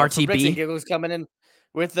 RTB? Bricks and Giggles coming in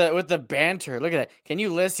with the banter. Look at that. Can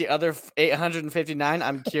you list the other 859?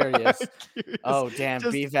 I'm curious. Oh, damn,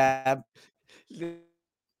 Just- B-Fab.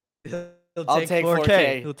 I'll take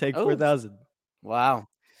 4K. He'll take Oh. 4,000. Wow.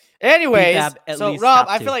 Anyways, B-Fab at so least Rob,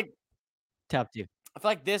 top I two. feel like Top two.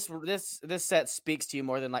 this set speaks to you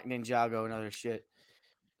more than like Ninjago and other shit.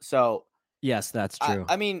 So Yes, that's true.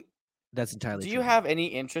 I mean, That's entirely do true. you have any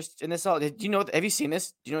interest in this? Do you know? Have you seen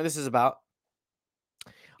this? Do you know what this is about?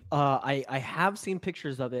 I have seen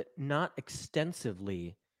pictures of it, not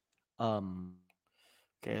extensively.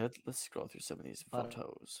 Okay, let's scroll through some of these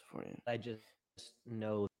photos for you. I just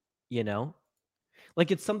know, like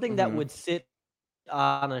it's something that Mhm. would sit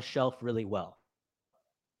on a shelf really well,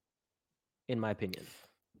 in my opinion.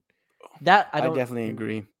 That I I don't definitely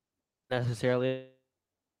agree. necessarily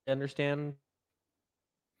understand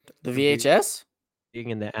The VHS? being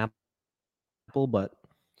in the Apple, but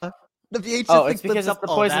the VHS. Oh, thing it's because flips it's up. the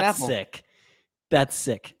poison that's apple. Sick. That's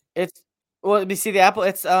sick. It's you see the apple.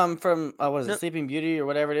 It's from what is it? No. Sleeping Beauty or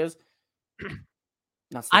whatever it is.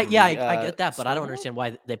 Not I Sleeping Beauty, get that, but I don't Snow White? understand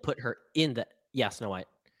why they put her in the Snow White.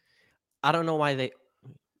 I don't know why they.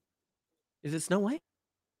 Is it Snow White?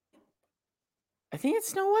 I think it's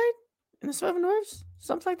Snow White and the Seven Dwarfs,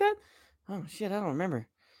 something like that. Oh shit, I don't remember.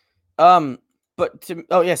 But see,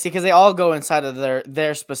 because they all go inside of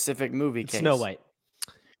their specific movie case. Snow White.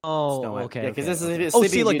 Oh, Snow White. okay. Yeah, 'cause okay, this is okay. Sleeping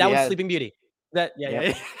see, look, that Beauty was has- Sleeping Beauty. That Yep.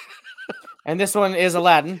 yeah. And this one is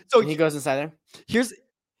Aladdin. So So he goes inside there.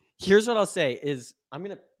 Here's what I'll say is I'm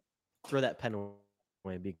gonna throw that pen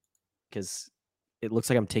away because it looks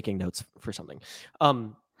like I'm taking notes for something.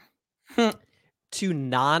 To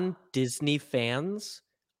non-Disney fans,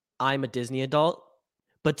 I'm a Disney adult,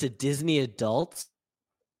 but to Disney adults,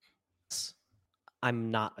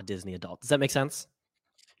 I'm not a Disney adult. Does that make sense?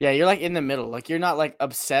 Yeah, you're like in the middle. Like you're not like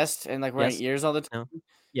obsessed and like wearing Yes. ears all the time,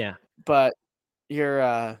 Yeah. but you're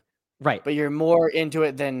Right. but you're more into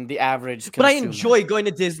it than the average But I consumer. enjoy going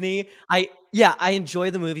to Disney. I enjoy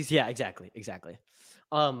the movies. Yeah, exactly. I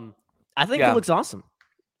think Yeah. it looks awesome.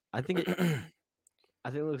 I think it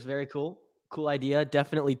looks very cool. Cool idea.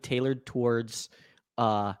 Definitely tailored towards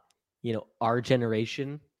our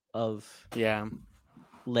generation of Yeah.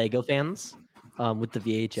 Lego fans with the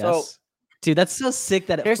VHS. So- Dude, that's so sick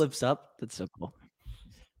that it Here's- flips up. That's so cool.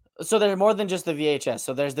 So there's more than just the VHS.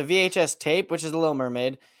 So there's the VHS tape, which is the Little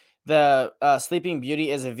Mermaid. The Sleeping Beauty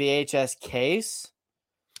is a VHS case.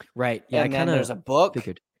 Right. Yeah, and I then kind of there's a book.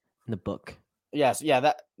 figured in the book. Yes,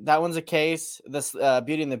 yeah, that one's a case. This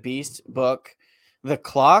Beauty and the Beast book. The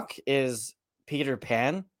clock is Peter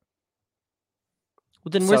Pan. Well,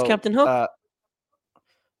 then where's So, Captain Hook?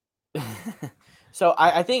 So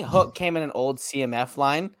I think Hook came in an old CMF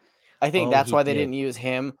line. I think Oh, that's he why they did. didn't use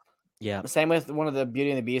him. Yeah. Same with one of the Beauty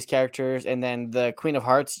and the Beast characters, and then the Queen of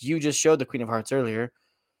Hearts. You just showed the Queen of Hearts earlier,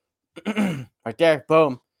 right there.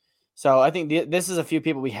 Boom. So I think this is a few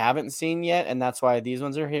people we haven't seen yet, and that's why these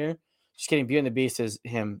ones are here. Just kidding. Beauty and the Beast is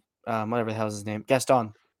him. Whatever the hell is his name.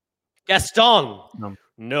 Gaston. Gaston. No.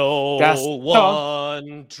 No Gaston.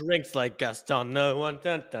 one drinks like Gaston. No one.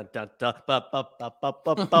 Dun, dun, dun, dun, bup, bup, bup, bup,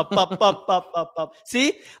 bup, bup, bup, bup, bup, bup.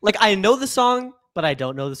 See, like I know the song, but I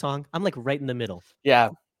don't know the song. I'm like right in the middle. Yeah.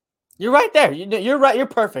 You're right there. You're right. You're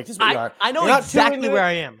perfect. Is what you are. I know You're not too exactly into where it.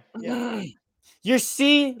 I am. Yeah. You're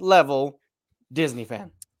C level Disney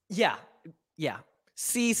fan. Yeah.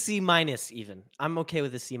 C minus even. I'm okay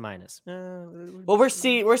with a C minus. Well, we're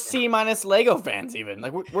C minus Lego fans even.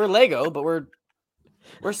 Like we're Lego, but we're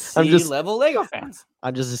C just- level Lego fans.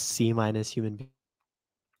 I'm just a C minus human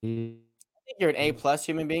being. I think you're an A plus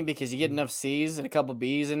human being because you get enough C's and a couple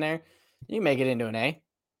B's in there, you make it into an A.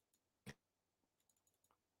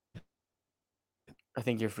 I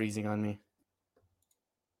think you're freezing on me.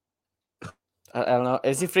 I don't know.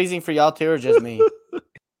 Is he freezing for y'all too or just me?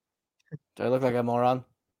 Do I look like a moron?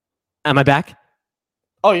 Am I back?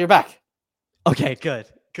 Oh, you're back. Okay,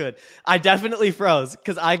 good. I definitely froze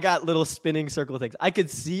because I got little spinning circle things. I could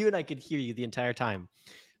see you and I could hear you the entire time.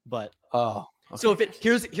 But Oh. so if it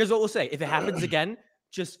here's what we'll say. If it happens again,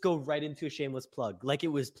 just go right into a shameless plug, like it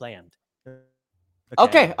was planned.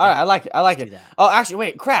 Okay. All right. I like it. I like Let's it. do that. Oh, actually,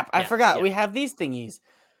 wait. Crap. I Yeah, forgot. yeah. We have these thingies.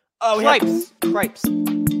 Oh, we have Cripes.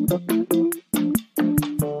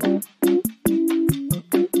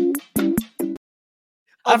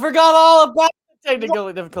 I forgot all about the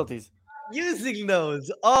technical difficulties. Using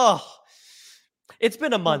those. Oh, it's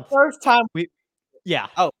been a month. First time Yeah.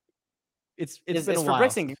 Oh. it's is been a for while.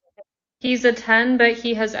 Brixton. He's a 10, but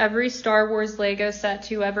he has every Star Wars Lego set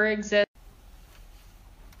to ever exist.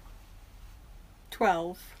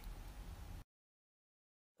 12.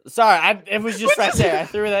 Sorry, it was just right there. I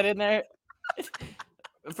threw that in there.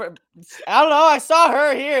 I don't know. I saw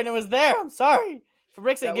her here and it was there. I'm sorry. For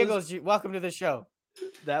Bricks and That Giggles, welcome to the show.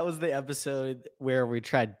 That was the episode where we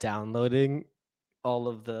tried downloading all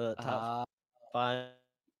of the top five.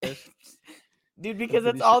 Dude, because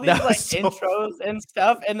pretty it's all sure- these that like was so intros and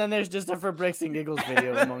stuff, and then there's just a For Bricks and Giggles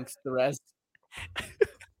video amongst the rest.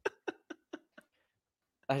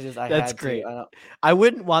 I That's had to. great. I don't- I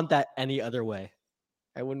wouldn't want that any other way.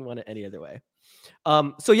 I wouldn't want it any other way.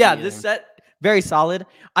 So yeah, Me this either. set very solid.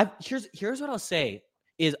 Here's what I'll say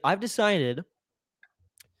is I've decided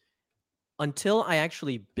until I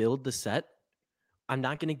actually build the set, I'm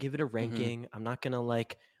not gonna give it a ranking. I'm not gonna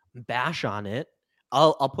like bash on it.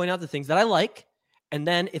 I'll point out the things that I like, and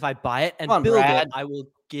then if I buy it and Come on, build Brad. it, I will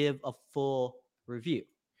give a full review.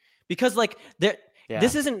 Because like this Yeah.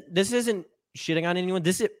 isn't shitting on anyone.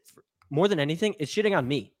 This is more than anything, it's shitting on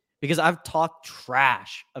me because I've talked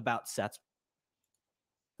trash about sets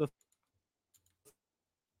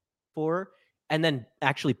before and then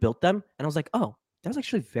actually built them, and I was like, oh, that was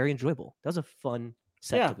actually very enjoyable. That was a fun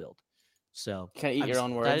set Yeah. to build. So Can't eat I've your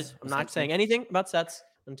own decided words. I'm not essentially. saying anything about sets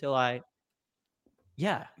until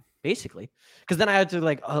basically, because then I had to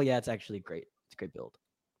like, oh yeah, it's actually great. It's a great build.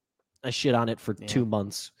 I shit on it for Yeah. 2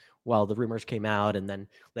 months while the rumors came out, and then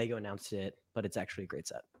Lego announced it. But it's actually a great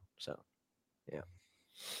set. So yeah.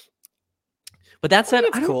 But that I said,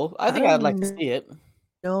 think it's cool. I think I'd like to see it.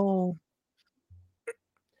 No.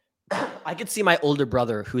 I could see my older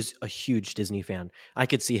brother, who's a huge Disney fan. I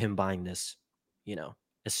could see him buying this,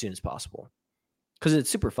 as soon as possible, because it's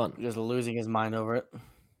super fun. Just losing his mind over it.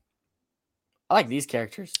 I like these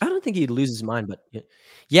characters. I don't think he'd lose his mind, but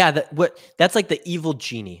yeah, that's like the evil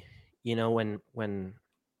genie, when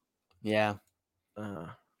Yeah. uh,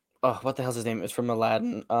 Oh, what the hell's his name? It's from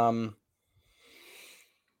Aladdin.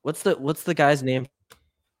 what's the guy's name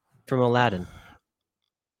from Aladdin?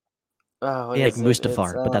 Oh, what Yeah, like is it? Mustafar,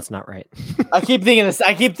 It's, but that's not right. I keep thinking this.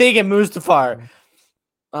 I keep thinking Mustafar.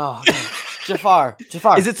 Oh, God. Jafar.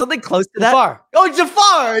 Jafar. Is it something close to that? Jafar? Oh,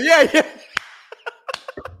 Jafar! Yeah.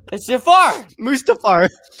 It's Jafar. Mustafar.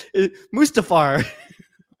 Mustafar.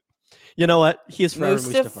 You know what? He is forever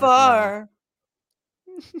Mustafar.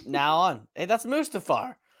 Mustafar. Now on. Hey, that's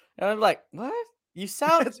Mustafar. And I'm like, what? You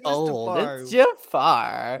sound That's old. Mustafar. It's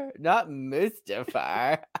Jafar, not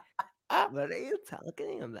Mustafar. What are you talking about?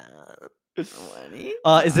 What are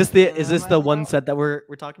you Is this the talking one about? set that we're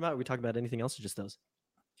talking about? Are we talking about anything else or just those?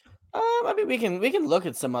 I mean, we can look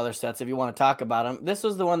at some other sets if you want to talk about them. This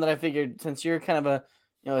was the one that I figured, since you're kind of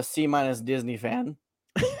a C minus Disney fan,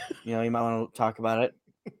 you might want to talk about it.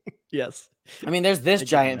 Yes. I mean, there's this I get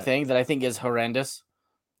giant that. thing that I think is horrendous.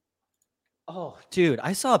 Oh, dude,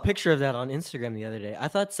 I saw a picture of that on Instagram the other day. I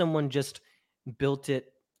thought someone just built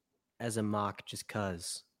it as a mock just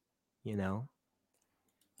cuz, It's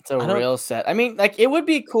a I don't- real set. I mean, like, it would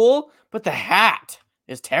be cool, but the hat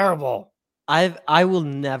is terrible. I will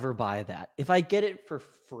never buy that. If I get it for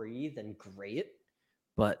free, then great.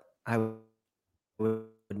 But I would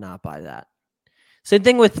not buy that. Same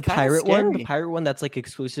thing with the kinda pirate one. The scary. pirate one that's like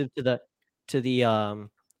exclusive to the Lego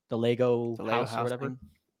The Lego house or house whatever. thing.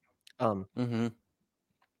 Um, Mm-hmm.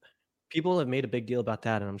 people have made a big deal about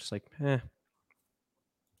that, and I'm just like,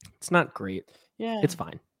 it's not great. Yeah, It's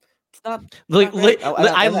fine. it's not. Like, not great. Oh, and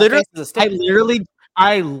I that literally, face is a stick.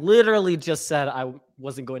 I literally just said I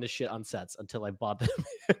wasn't going to shit on sets until I bought them.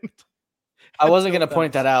 I wasn't gonna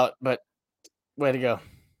point that out, but way to go.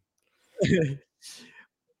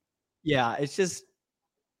 Yeah, it's just.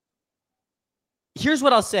 Here's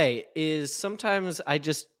what I'll say: is sometimes I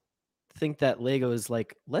just think that Lego is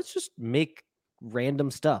like, let's just make random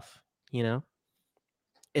stuff. You know,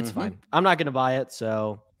 it's Mhm. fine. I'm not gonna buy it,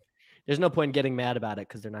 so there's no point in getting mad about it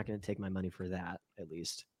because they're not gonna take my money for that. At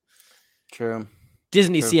least. True.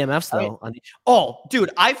 Disney True. CMFs I mean- though. Oh,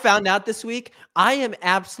 dude, I found out this week I am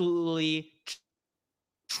absolutely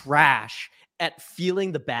trash at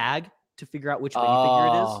feeling the bag to figure out which minifigure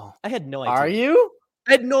it is. Oh. I had no idea. Are you?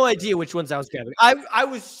 I had no idea which ones I was grabbing. I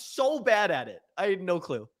was so bad at it. I had no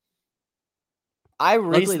clue. I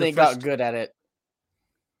Luckily, recently the got first- good at it.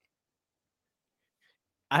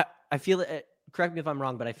 I feel it. Correct me if I'm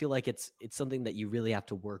wrong, but I feel like it's something that you really have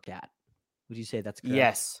to work at. Would you say that's correct?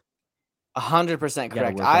 Yes. 100% You gotta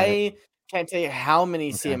correct. work at I can't tell you how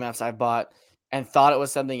many Okay. CMFs I bought and thought it was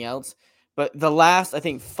something else, but the last I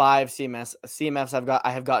think 5 CMFs I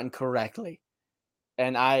have gotten correctly,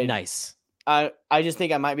 and Nice. I just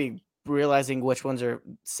think I might be realizing which ones are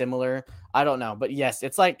similar. I don't know, but yes,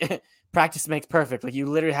 it's like practice makes perfect. Like you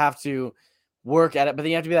literally have to work at it, but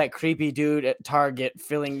then you have to be that creepy dude at Target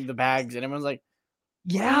filling the bags, and everyone's like,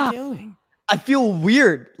 "What Yeah. are you doing?" I feel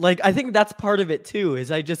weird. Like I think that's part of it too.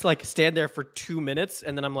 Is I just like stand there for 2 minutes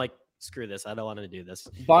and then I'm like, screw this. I don't want to do this.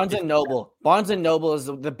 Barnes and Noble. Barnes and Noble is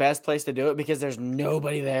the best place to do it because there's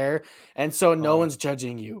nobody there, and so no Oh. one's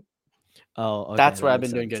judging you. Oh, okay, That's that where I've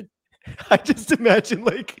makes been doing sense. good. I just imagine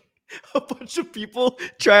like a bunch of people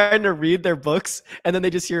trying to read their books and then they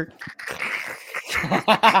just hear.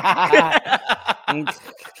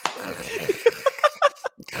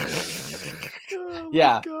 Oh my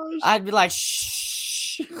Yeah. gosh. I'd be like,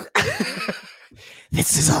 shh.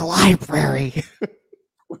 This is a library.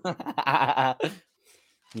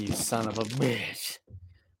 You son of a bitch.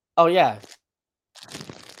 Oh yeah.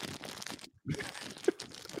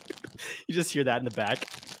 You just hear that in the back.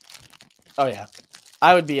 Oh yeah.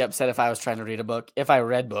 I would be upset if I was trying to read a book. If I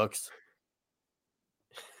read books.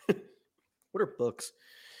 What are books?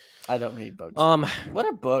 I don't read books. What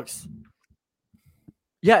are books?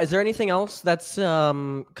 Yeah, is there anything else that's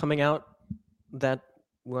coming out that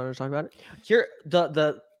we want to talk about? Here, the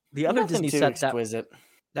other Nothing Disney too set exquisite.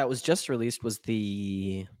 that was just released was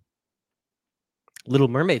the Little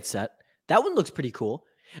Mermaid set. That one looks pretty cool.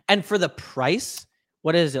 And for the price,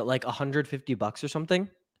 what is it, like $150 or something?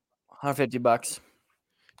 $150.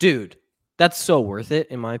 Dude, that's so worth it,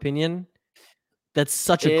 in my opinion. That's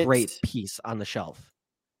such a great It's- piece on the shelf.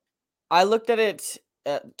 I looked at it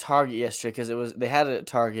at Target yesterday because they had it at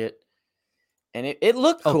Target, and it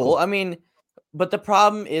looked Oh, cool. cool. I mean, but the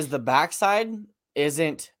problem is the backside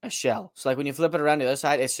isn't a shell. So like when you flip it around the other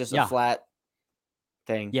side, it's just Yeah. a flat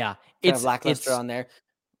thing. Yeah, Kind of lackluster on there.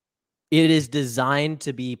 It is designed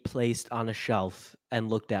to be placed on a shelf and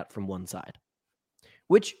looked at from one side,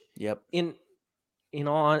 which Yep. in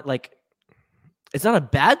all, like, it's not a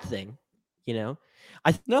bad thing, you know.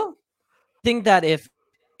 No. Think that if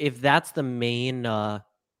that's the main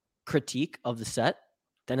critique of the set,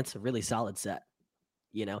 then it's a really solid set.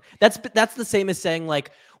 You know, that's the same as saying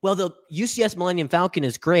like, well, the UCS Millennium Falcon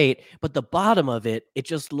is great, but the bottom of it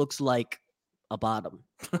just looks like a bottom.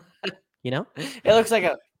 You know, It looks like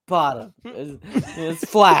a bottom. It's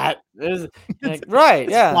flat. Like, right.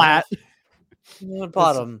 it's Yeah. flat.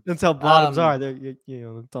 Bottom. That's how bottoms Um, are. They're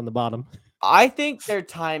it's on the bottom. I think their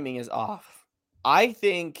timing is off. I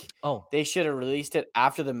think Oh, they should have released it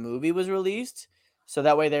after the movie was released, so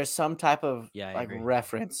that way there's some type of Yeah, I like agree.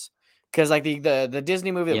 reference. Because like the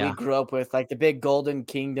Disney movie that Yeah. we grew up with, like the big Golden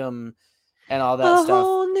Kingdom and all a that stuff.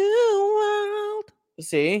 whole new world.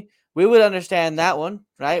 See, we would understand that one,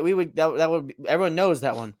 right? We would that would be, everyone knows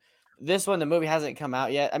that one. This one, the movie hasn't come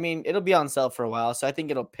out yet. I mean, it'll be on sale for a while, so I think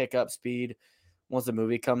it'll pick up speed once the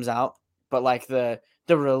movie comes out. But like the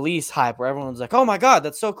release hype where everyone's like, "Oh my god,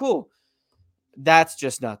 that's so cool," that's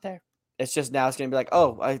just not there. It's just now it's gonna be like,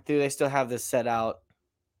 "Oh, do they still have this set out?"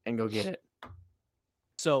 And go get it.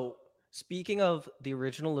 So, speaking of the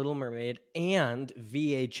original Little Mermaid and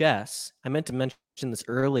VHS, I meant to mention this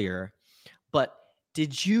earlier, but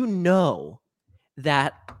did you know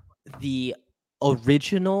that the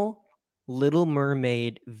original Little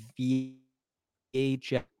Mermaid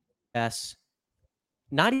VHS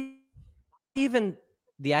not even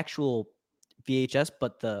the actual VHS,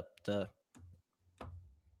 but the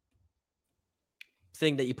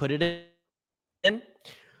thing that you put it in.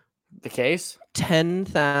 The case?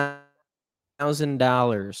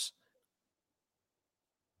 $10,000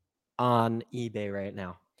 on eBay right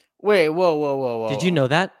now. Wait, whoa. Did you know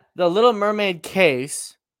that? The Little Mermaid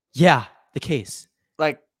case, Yeah, the case.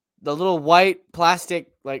 like the little white plastic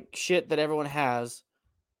like shit that everyone has.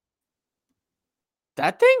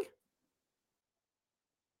 That thing?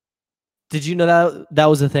 Did you know that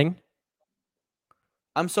was a thing?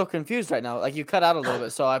 I'm so confused right now. Like you cut out a little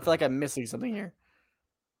bit, so I feel like I'm missing something here.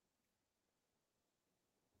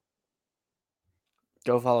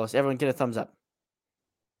 Go follow us. Everyone get a thumbs up.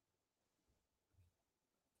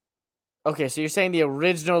 Okay, so you're saying the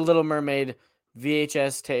original Little Mermaid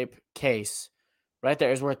VHS tape case right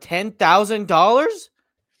there is worth $10,000?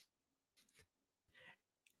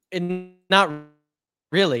 And not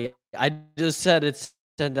really. I just said it's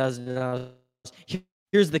 $10,000.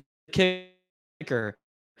 Here's the kicker.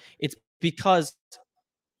 It's because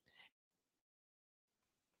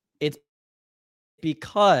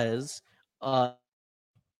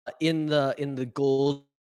in the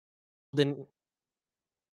golden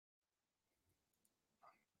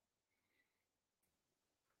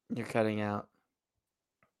You're cutting out.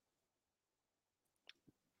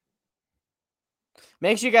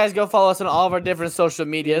 Make sure you guys go follow us on all of our different social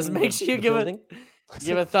medias. Make sure you give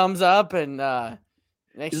a thumbs up and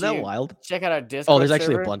make Is sure that you wild? check out our Discord. Oh, there's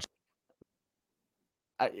actually server. a bunch.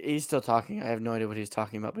 He's still talking. I have no idea what he's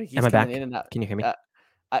talking about, but he's Am I coming back? in and out. Can you hear me?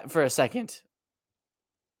 For a second.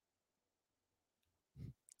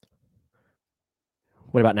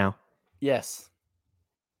 What about now? Yes.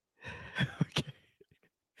 Okay.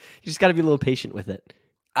 You just got to be a little patient with it.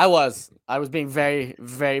 I was being very,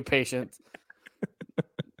 very patient.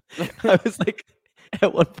 I was like,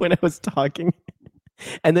 at one point I was talking,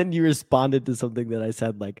 and then you responded to something that I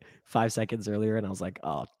said like 5 seconds earlier, and I was like,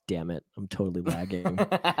 oh, damn it. I'm totally lagging.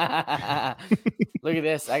 Look at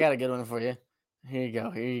this. I got a good one for you. Here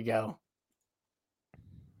you go.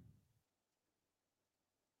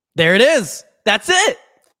 There it is. That's it.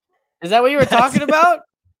 Is that what you were talking about?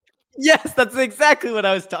 Yes, that's exactly what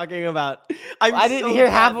I was talking about. I didn't hear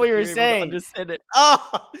half of what you were able to saying. understand it.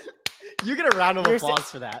 Oh, you get a round of You're applause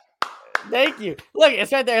for that. Thank you. Look,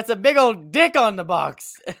 it's right there. It's a big old dick on the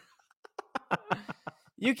box.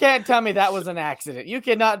 You can't tell me that was an accident. You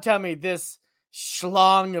cannot tell me this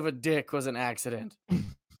schlong of a dick was an accident.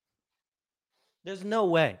 There's no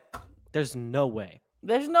way. There's no way.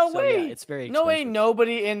 There's no So, way. yeah, it's very no way. expensive.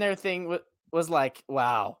 Nobody in their thing was like,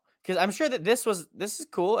 wow. Because I'm sure that this is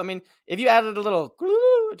cool. I mean, if you added a little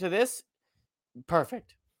glue to this,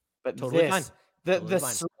 perfect. But Totally this, fine. the Totally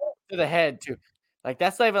fine. slope to the head too, like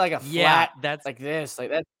that's not even like a flat. Yeah, that's like this,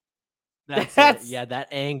 like that. that's that's- it. Yeah, that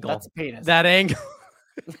angle. That's a penis. That angle.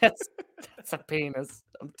 that's a penis.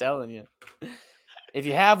 I'm telling you. If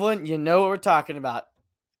you have one, you know what we're talking about.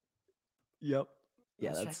 Yep. Yeah,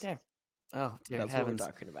 It's that's right there. Oh dear that's heavens. what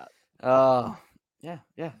we're talking about. Oh yeah.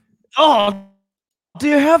 Oh,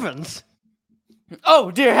 dear heavens. Oh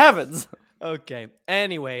dear heavens. Okay.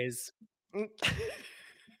 Anyways.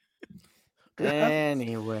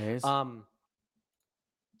 Anyways,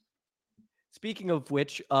 Speaking of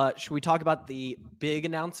which, should we talk about the big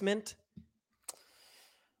announcement?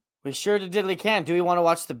 we sure diddly can. Do we want to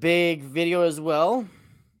watch the big video as well?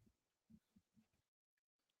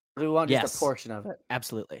 Or do we want just Yes. a portion of it?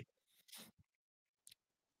 Absolutely.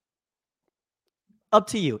 Up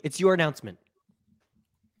to you. It's your announcement.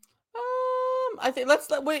 I think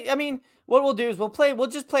wait. I mean, what we'll do is we'll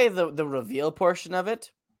just play the reveal portion of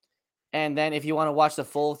it, and then if you want to watch the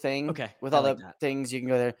full thing, Okay, with I all like the that. things, you can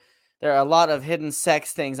go there. There are a lot of hidden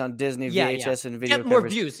sex things on Disney VHS and video. Get more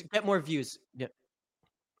covers. views. Get more views. Yeah.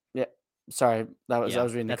 Sorry, I was Yeah,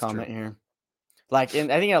 reading the that's true. comment here. Like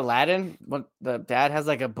I think Aladdin, when the dad has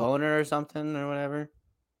like a boner or something or whatever.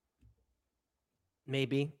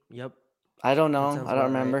 Maybe. Yep. I don't know. sounds I don't about right.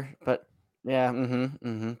 remember, but yeah,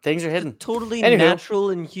 things are hidden. Totally Anywho. natural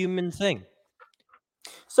and human thing.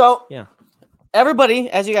 So Yeah. everybody,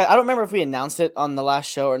 as you guys, I don't remember if we announced it on the last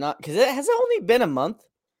show or not, because it has only been a month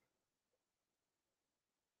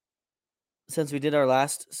since we did our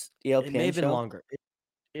last ELPN It may have been show. longer.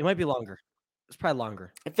 It might be longer. It's probably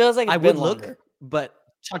longer. It feels like it's I been would look, longer. but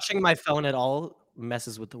touching my phone at all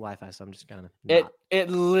messes with the Wi-Fi, so I'm just kind of It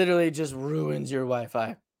literally just ruins your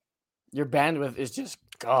Wi-Fi. Your bandwidth is just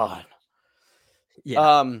gone.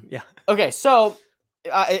 Yeah. Yeah. Okay, so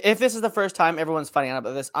if this is the first time everyone's finding out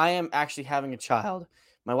about this, I am actually having a child.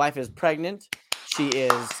 My wife is pregnant. She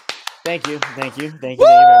is Thank you very much. Thank you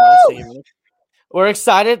very much. We're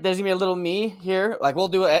excited. There's gonna be a little me here. Like we'll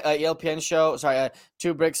do a ELPN show. Sorry,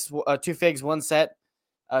 2 bricks, 2 figs, 1 set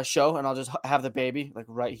show, and I'll just have the baby like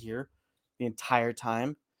right here the entire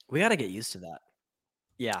time. We got to get used to that.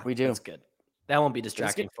 Yeah, We do. That's good. That won't be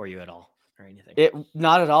distracting for you at all or anything. It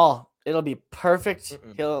not at all. It'll be perfect.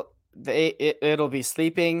 Mm-mm. It'll be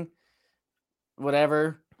sleeping,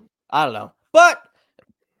 whatever. I don't know, but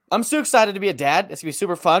I'm so excited to be a dad. It's gonna be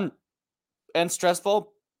super fun and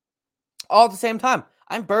stressful all at the same time.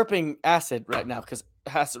 I'm burping acid right now because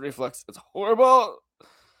acid reflux. It's horrible.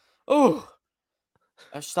 Ooh,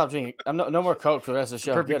 I should stop drinking. I'm no more Coke for the rest of the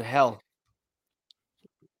show. Perfect. Good hell.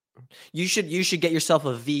 You should get yourself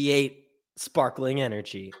a V8 sparkling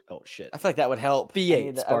energy. Oh shit. I feel like that would help. I V8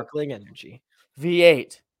 need that- sparkling energy.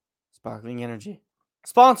 V8 sparkling energy.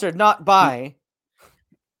 Sponsored not by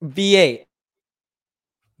V8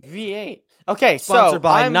 V8. Okay, sponsored so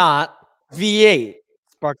by I'm not V8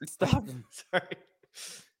 sparkling. Stop. Sorry.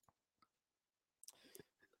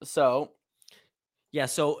 So Yeah,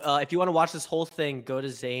 so if you want to watch this whole thing, go to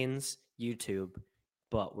Zane's YouTube.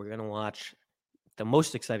 But we're gonna watch the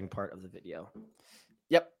most exciting part of the video.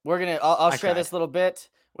 yep, we're gonna. I'll I share cried. this little bit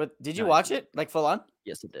with. Did you No, I watch didn't. it like full on?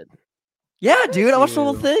 Yes, it did. Yeah, dude, I watched the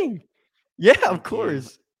whole you. thing. Yeah, Thank of you.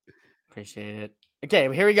 course. Appreciate it.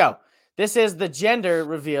 Okay, here we go. This is the gender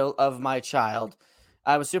reveal of my child.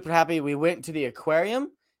 I was super happy. We went to the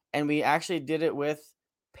aquarium and we actually did it with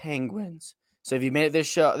penguins. So if you made it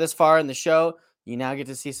this far in the show, you now get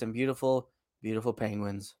to see some beautiful, beautiful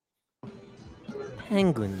penguins.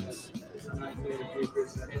 Penguins.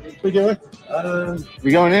 We doing?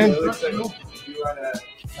 We going in?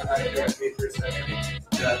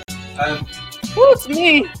 Woo, it's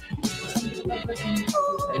me.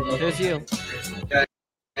 There's you.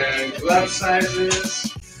 And glove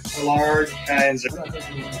sizes, large and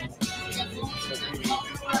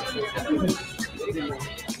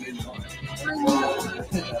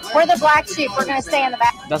We're the black sheep. We're going to stay in the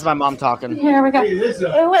back. That's my mom talking. Here we go.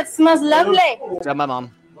 Oh, it smells lovely. Is that my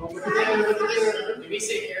mom?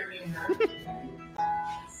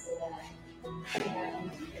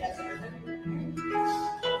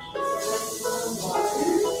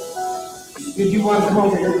 Did you want to come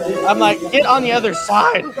over here? I'm like, get on the other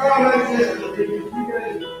side.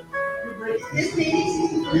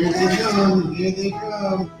 Here they come. Here they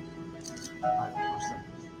come.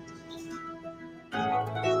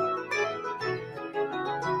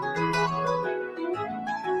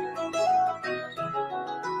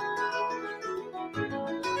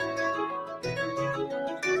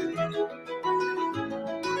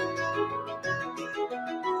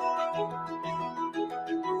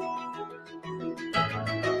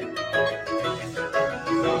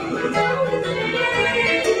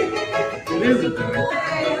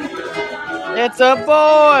 It's a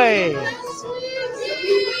boy.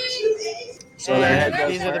 So their head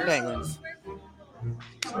goes These are the first? penguins.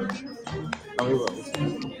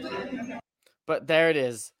 But there it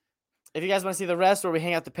is. If you guys want to see the rest where we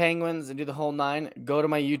hang out the penguins and do the whole 9, go to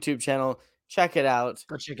my YouTube channel. Check it out.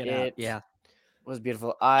 Go check it out. It Yeah. was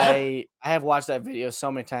beautiful. I have watched that video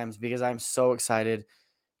so many times because I'm so excited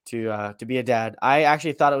to be a dad. I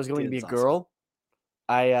actually thought it was going Dude, to be a that's awesome. girl.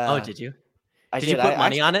 Oh, did you? I Did you put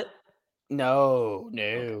money on it? No.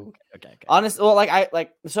 Okay. Honestly, well,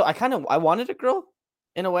 I wanted a girl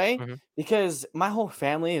in a way Mhm. because my whole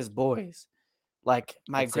family is boys. Like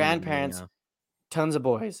my That's the name, grandparents, yeah. tons of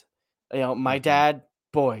boys. You know, my Mhm. dad,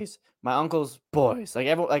 boys. My uncles, boys. Like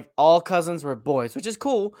everyone, like all cousins were boys, which is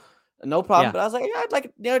cool, no problem. Yeah. But I was like, yeah, I'd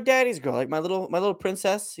like daddy's girl, like my little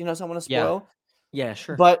princess. You know, someone to Yeah. spoil. Yeah,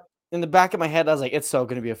 sure. But in the back of my head, I was like, it's so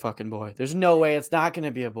gonna be a fucking boy. There's no way it's not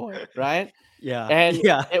gonna be a boy, right? yeah. And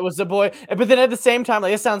yeah. it was a boy. But then at the same time,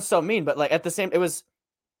 like it sounds so mean, but like at the same, it was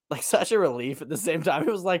like such a relief at the same time.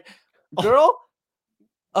 It was like, girl.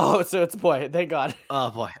 Oh, so it's a boy. Thank God. Oh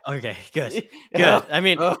boy. Okay. Good. Good. Yeah. I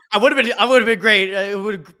mean, Oh. I would have been great. It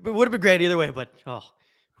would have been great either way. But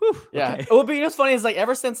whew, Yeah. okay. Well, but you know what's funny is like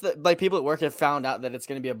ever since that like people at work have found out that it's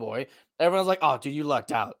gonna be a boy, everyone's like, oh, dude, you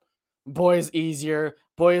lucked out. Boy is easier.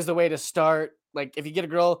 Boy is the way to start. Like if you get a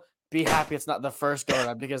girl, be happy it's not the first go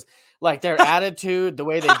around because like their attitude, the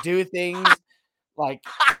way they do things, like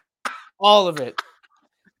all of it.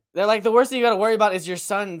 They're like the worst thing you gotta worry about is your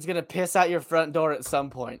son's gonna piss out your front door at some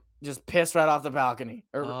point. Just piss right off the balcony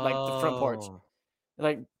or like the front porch. Oh.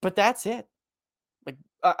 Like, but that's it. Like,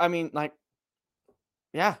 I mean, like,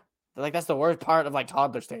 yeah, like that's the worst part of like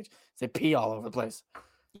toddler stage. They pee all over the place.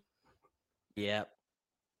 Yeah.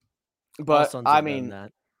 All But sons I have done mean,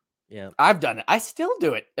 that. Yeah. I've done it. I still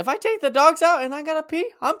do it. If I take the dogs out and I gotta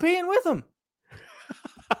pee, I'm peeing with them.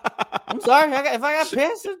 I'm sorry. If I got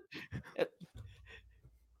pissed,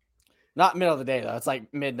 not middle of the day though. It's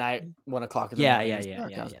like midnight, 1 o'clock in the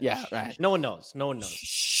morning. Yeah, right. No one knows. No one knows.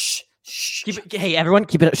 Shh. Keep it, hey, everyone,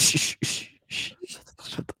 keep it. Shh.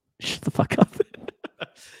 Shut the fuck up.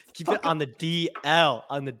 Keep it on the DL,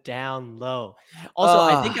 on the down low.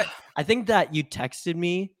 Also, I think that you texted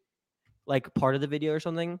me like part of the video or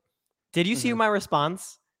something. Did you see my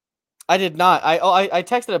response? I did not. I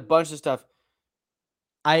texted a bunch of stuff.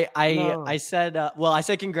 I said I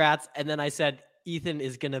said congrats, and then I said Ethan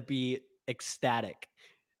is gonna be ecstatic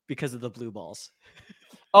because of the blue balls.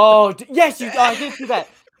 Oh yes, I did see that.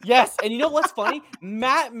 Yes, and you know what's funny?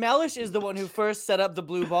 Matt Mellish is the one who first set up the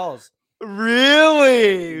blue balls.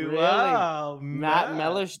 Really? Wow. Matt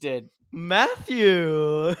Mellish did.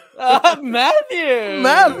 Matthew. Matthew.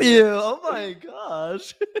 Oh my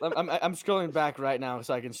gosh. I'm scrolling back right now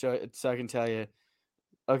so I can show it. So I can tell you.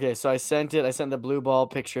 Okay, so I sent it. I sent the blue ball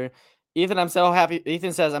picture. Ethan, I'm so happy.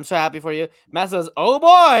 Ethan says, "I'm so happy for you." Matt says, "Oh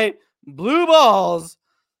boy, blue balls!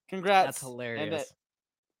 Congrats!" That's hilarious.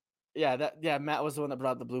 Matt was the one that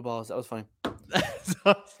brought the blue balls. That was funny.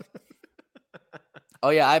 Oh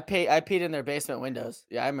yeah, I peed in their basement windows.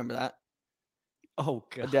 Yeah, I remember that. Oh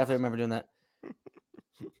I god. definitely remember doing that.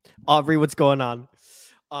 Aubrey, what's going on?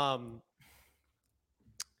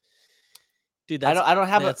 Dude, I don't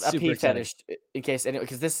have a super pee exciting. fetish in case anyway,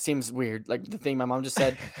 because this seems weird. Like the thing my mom just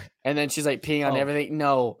said, and then she's like peeing on Oh. everything.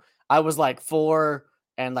 No, I was like 4,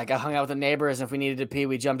 and like I hung out with the neighbors, and if we needed to pee,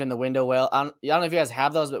 we jumped in the window well. I don't know if you guys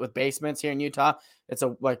have those, but with basements here in Utah, it's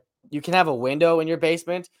you can have a window in your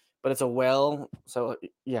basement, but it's a well. So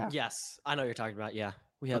yeah. Yes, I know what you're talking about. Yeah,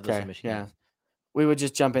 we have those Okay. in Michigan. Yeah. We would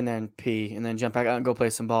just jump in there and pee, and then jump back out and go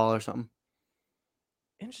play some ball or something.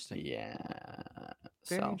 Interesting. Yeah.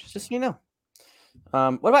 Very So interesting. just so you know.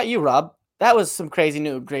 What about you, Rob? That was some crazy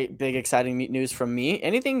new, great, big, exciting news from me.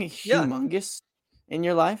 Anything Yeah. humongous in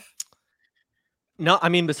your life? No, I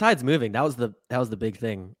mean besides moving, that was the big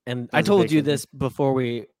thing. And That I was the told big you thing. this before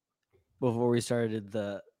we started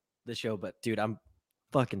the show, but dude, I'm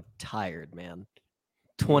fucking tired, man.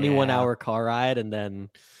 21-hour car ride and then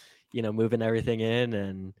moving everything in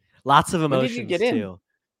and lots of When emotions did you get in? too.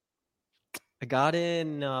 I got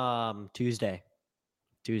in Tuesday.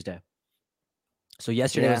 So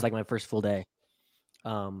yesterday Yeah. was like my first full day.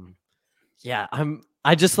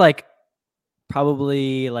 I just like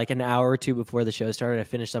probably like an hour or two before the show started, I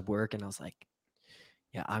finished up work and I was like,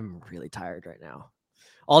 yeah, I'm really tired right now.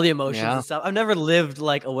 All the emotions Yeah. and stuff. I've never lived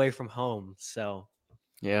like away from home, so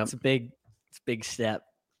Yeah. it's a big step.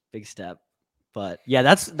 But yeah,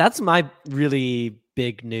 that's my really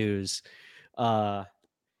big news.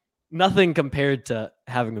 Nothing compared to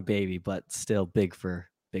having a baby, but still big for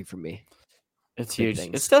me. It's Big huge.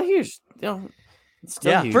 things. It's still huge. It's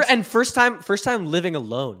still huge. And first time living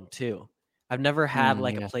alone too. I've never had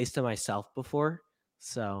like yeah. a place to myself before,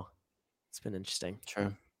 so it's been interesting.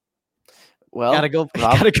 True. Well, Gotta go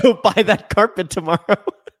Rob, buy that carpet tomorrow.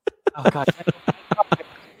 oh god,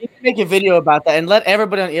 you can make a video about that and let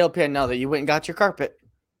everybody on ELPN know that you went and got your carpet.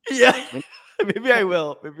 Yeah, maybe I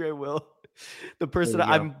will. The person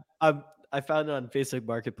There you I found it on Facebook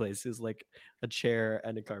Marketplace is like a chair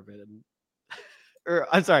and a carpet or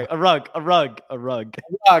I'm sorry, a rug. A rug.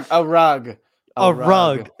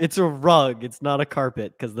 It's a rug. It's not a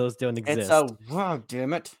carpet because those don't exist. It's a rug,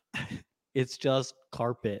 damn it. It's just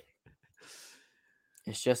carpet.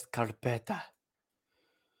 It's just carpeta.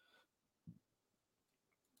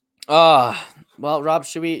 Well, Rob,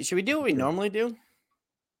 should we do what we normally do?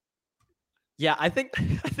 Yeah, I think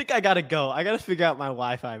I gotta go. I gotta figure out my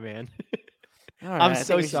Wi-Fi, man. All right, I'm I think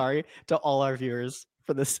so we should- sorry to all our viewers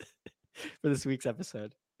for this week's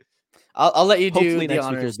episode. I'll let you do Hopefully the next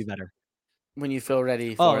week will honors be better. when you feel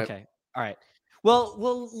ready for Oh, it. okay. All right. Well,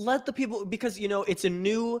 we'll let the people because it's a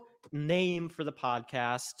new name for the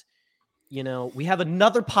podcast. We have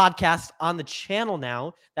another podcast on the channel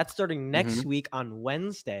now. That's starting next week on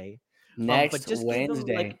Wednesday. Next just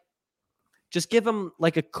Wednesday. Just give them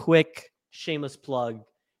like a quick shameless plug,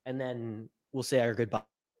 and then we'll say our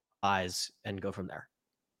goodbyes and go from there.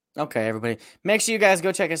 Okay, everybody. Make sure you guys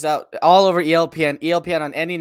go check us out all over ELPN on any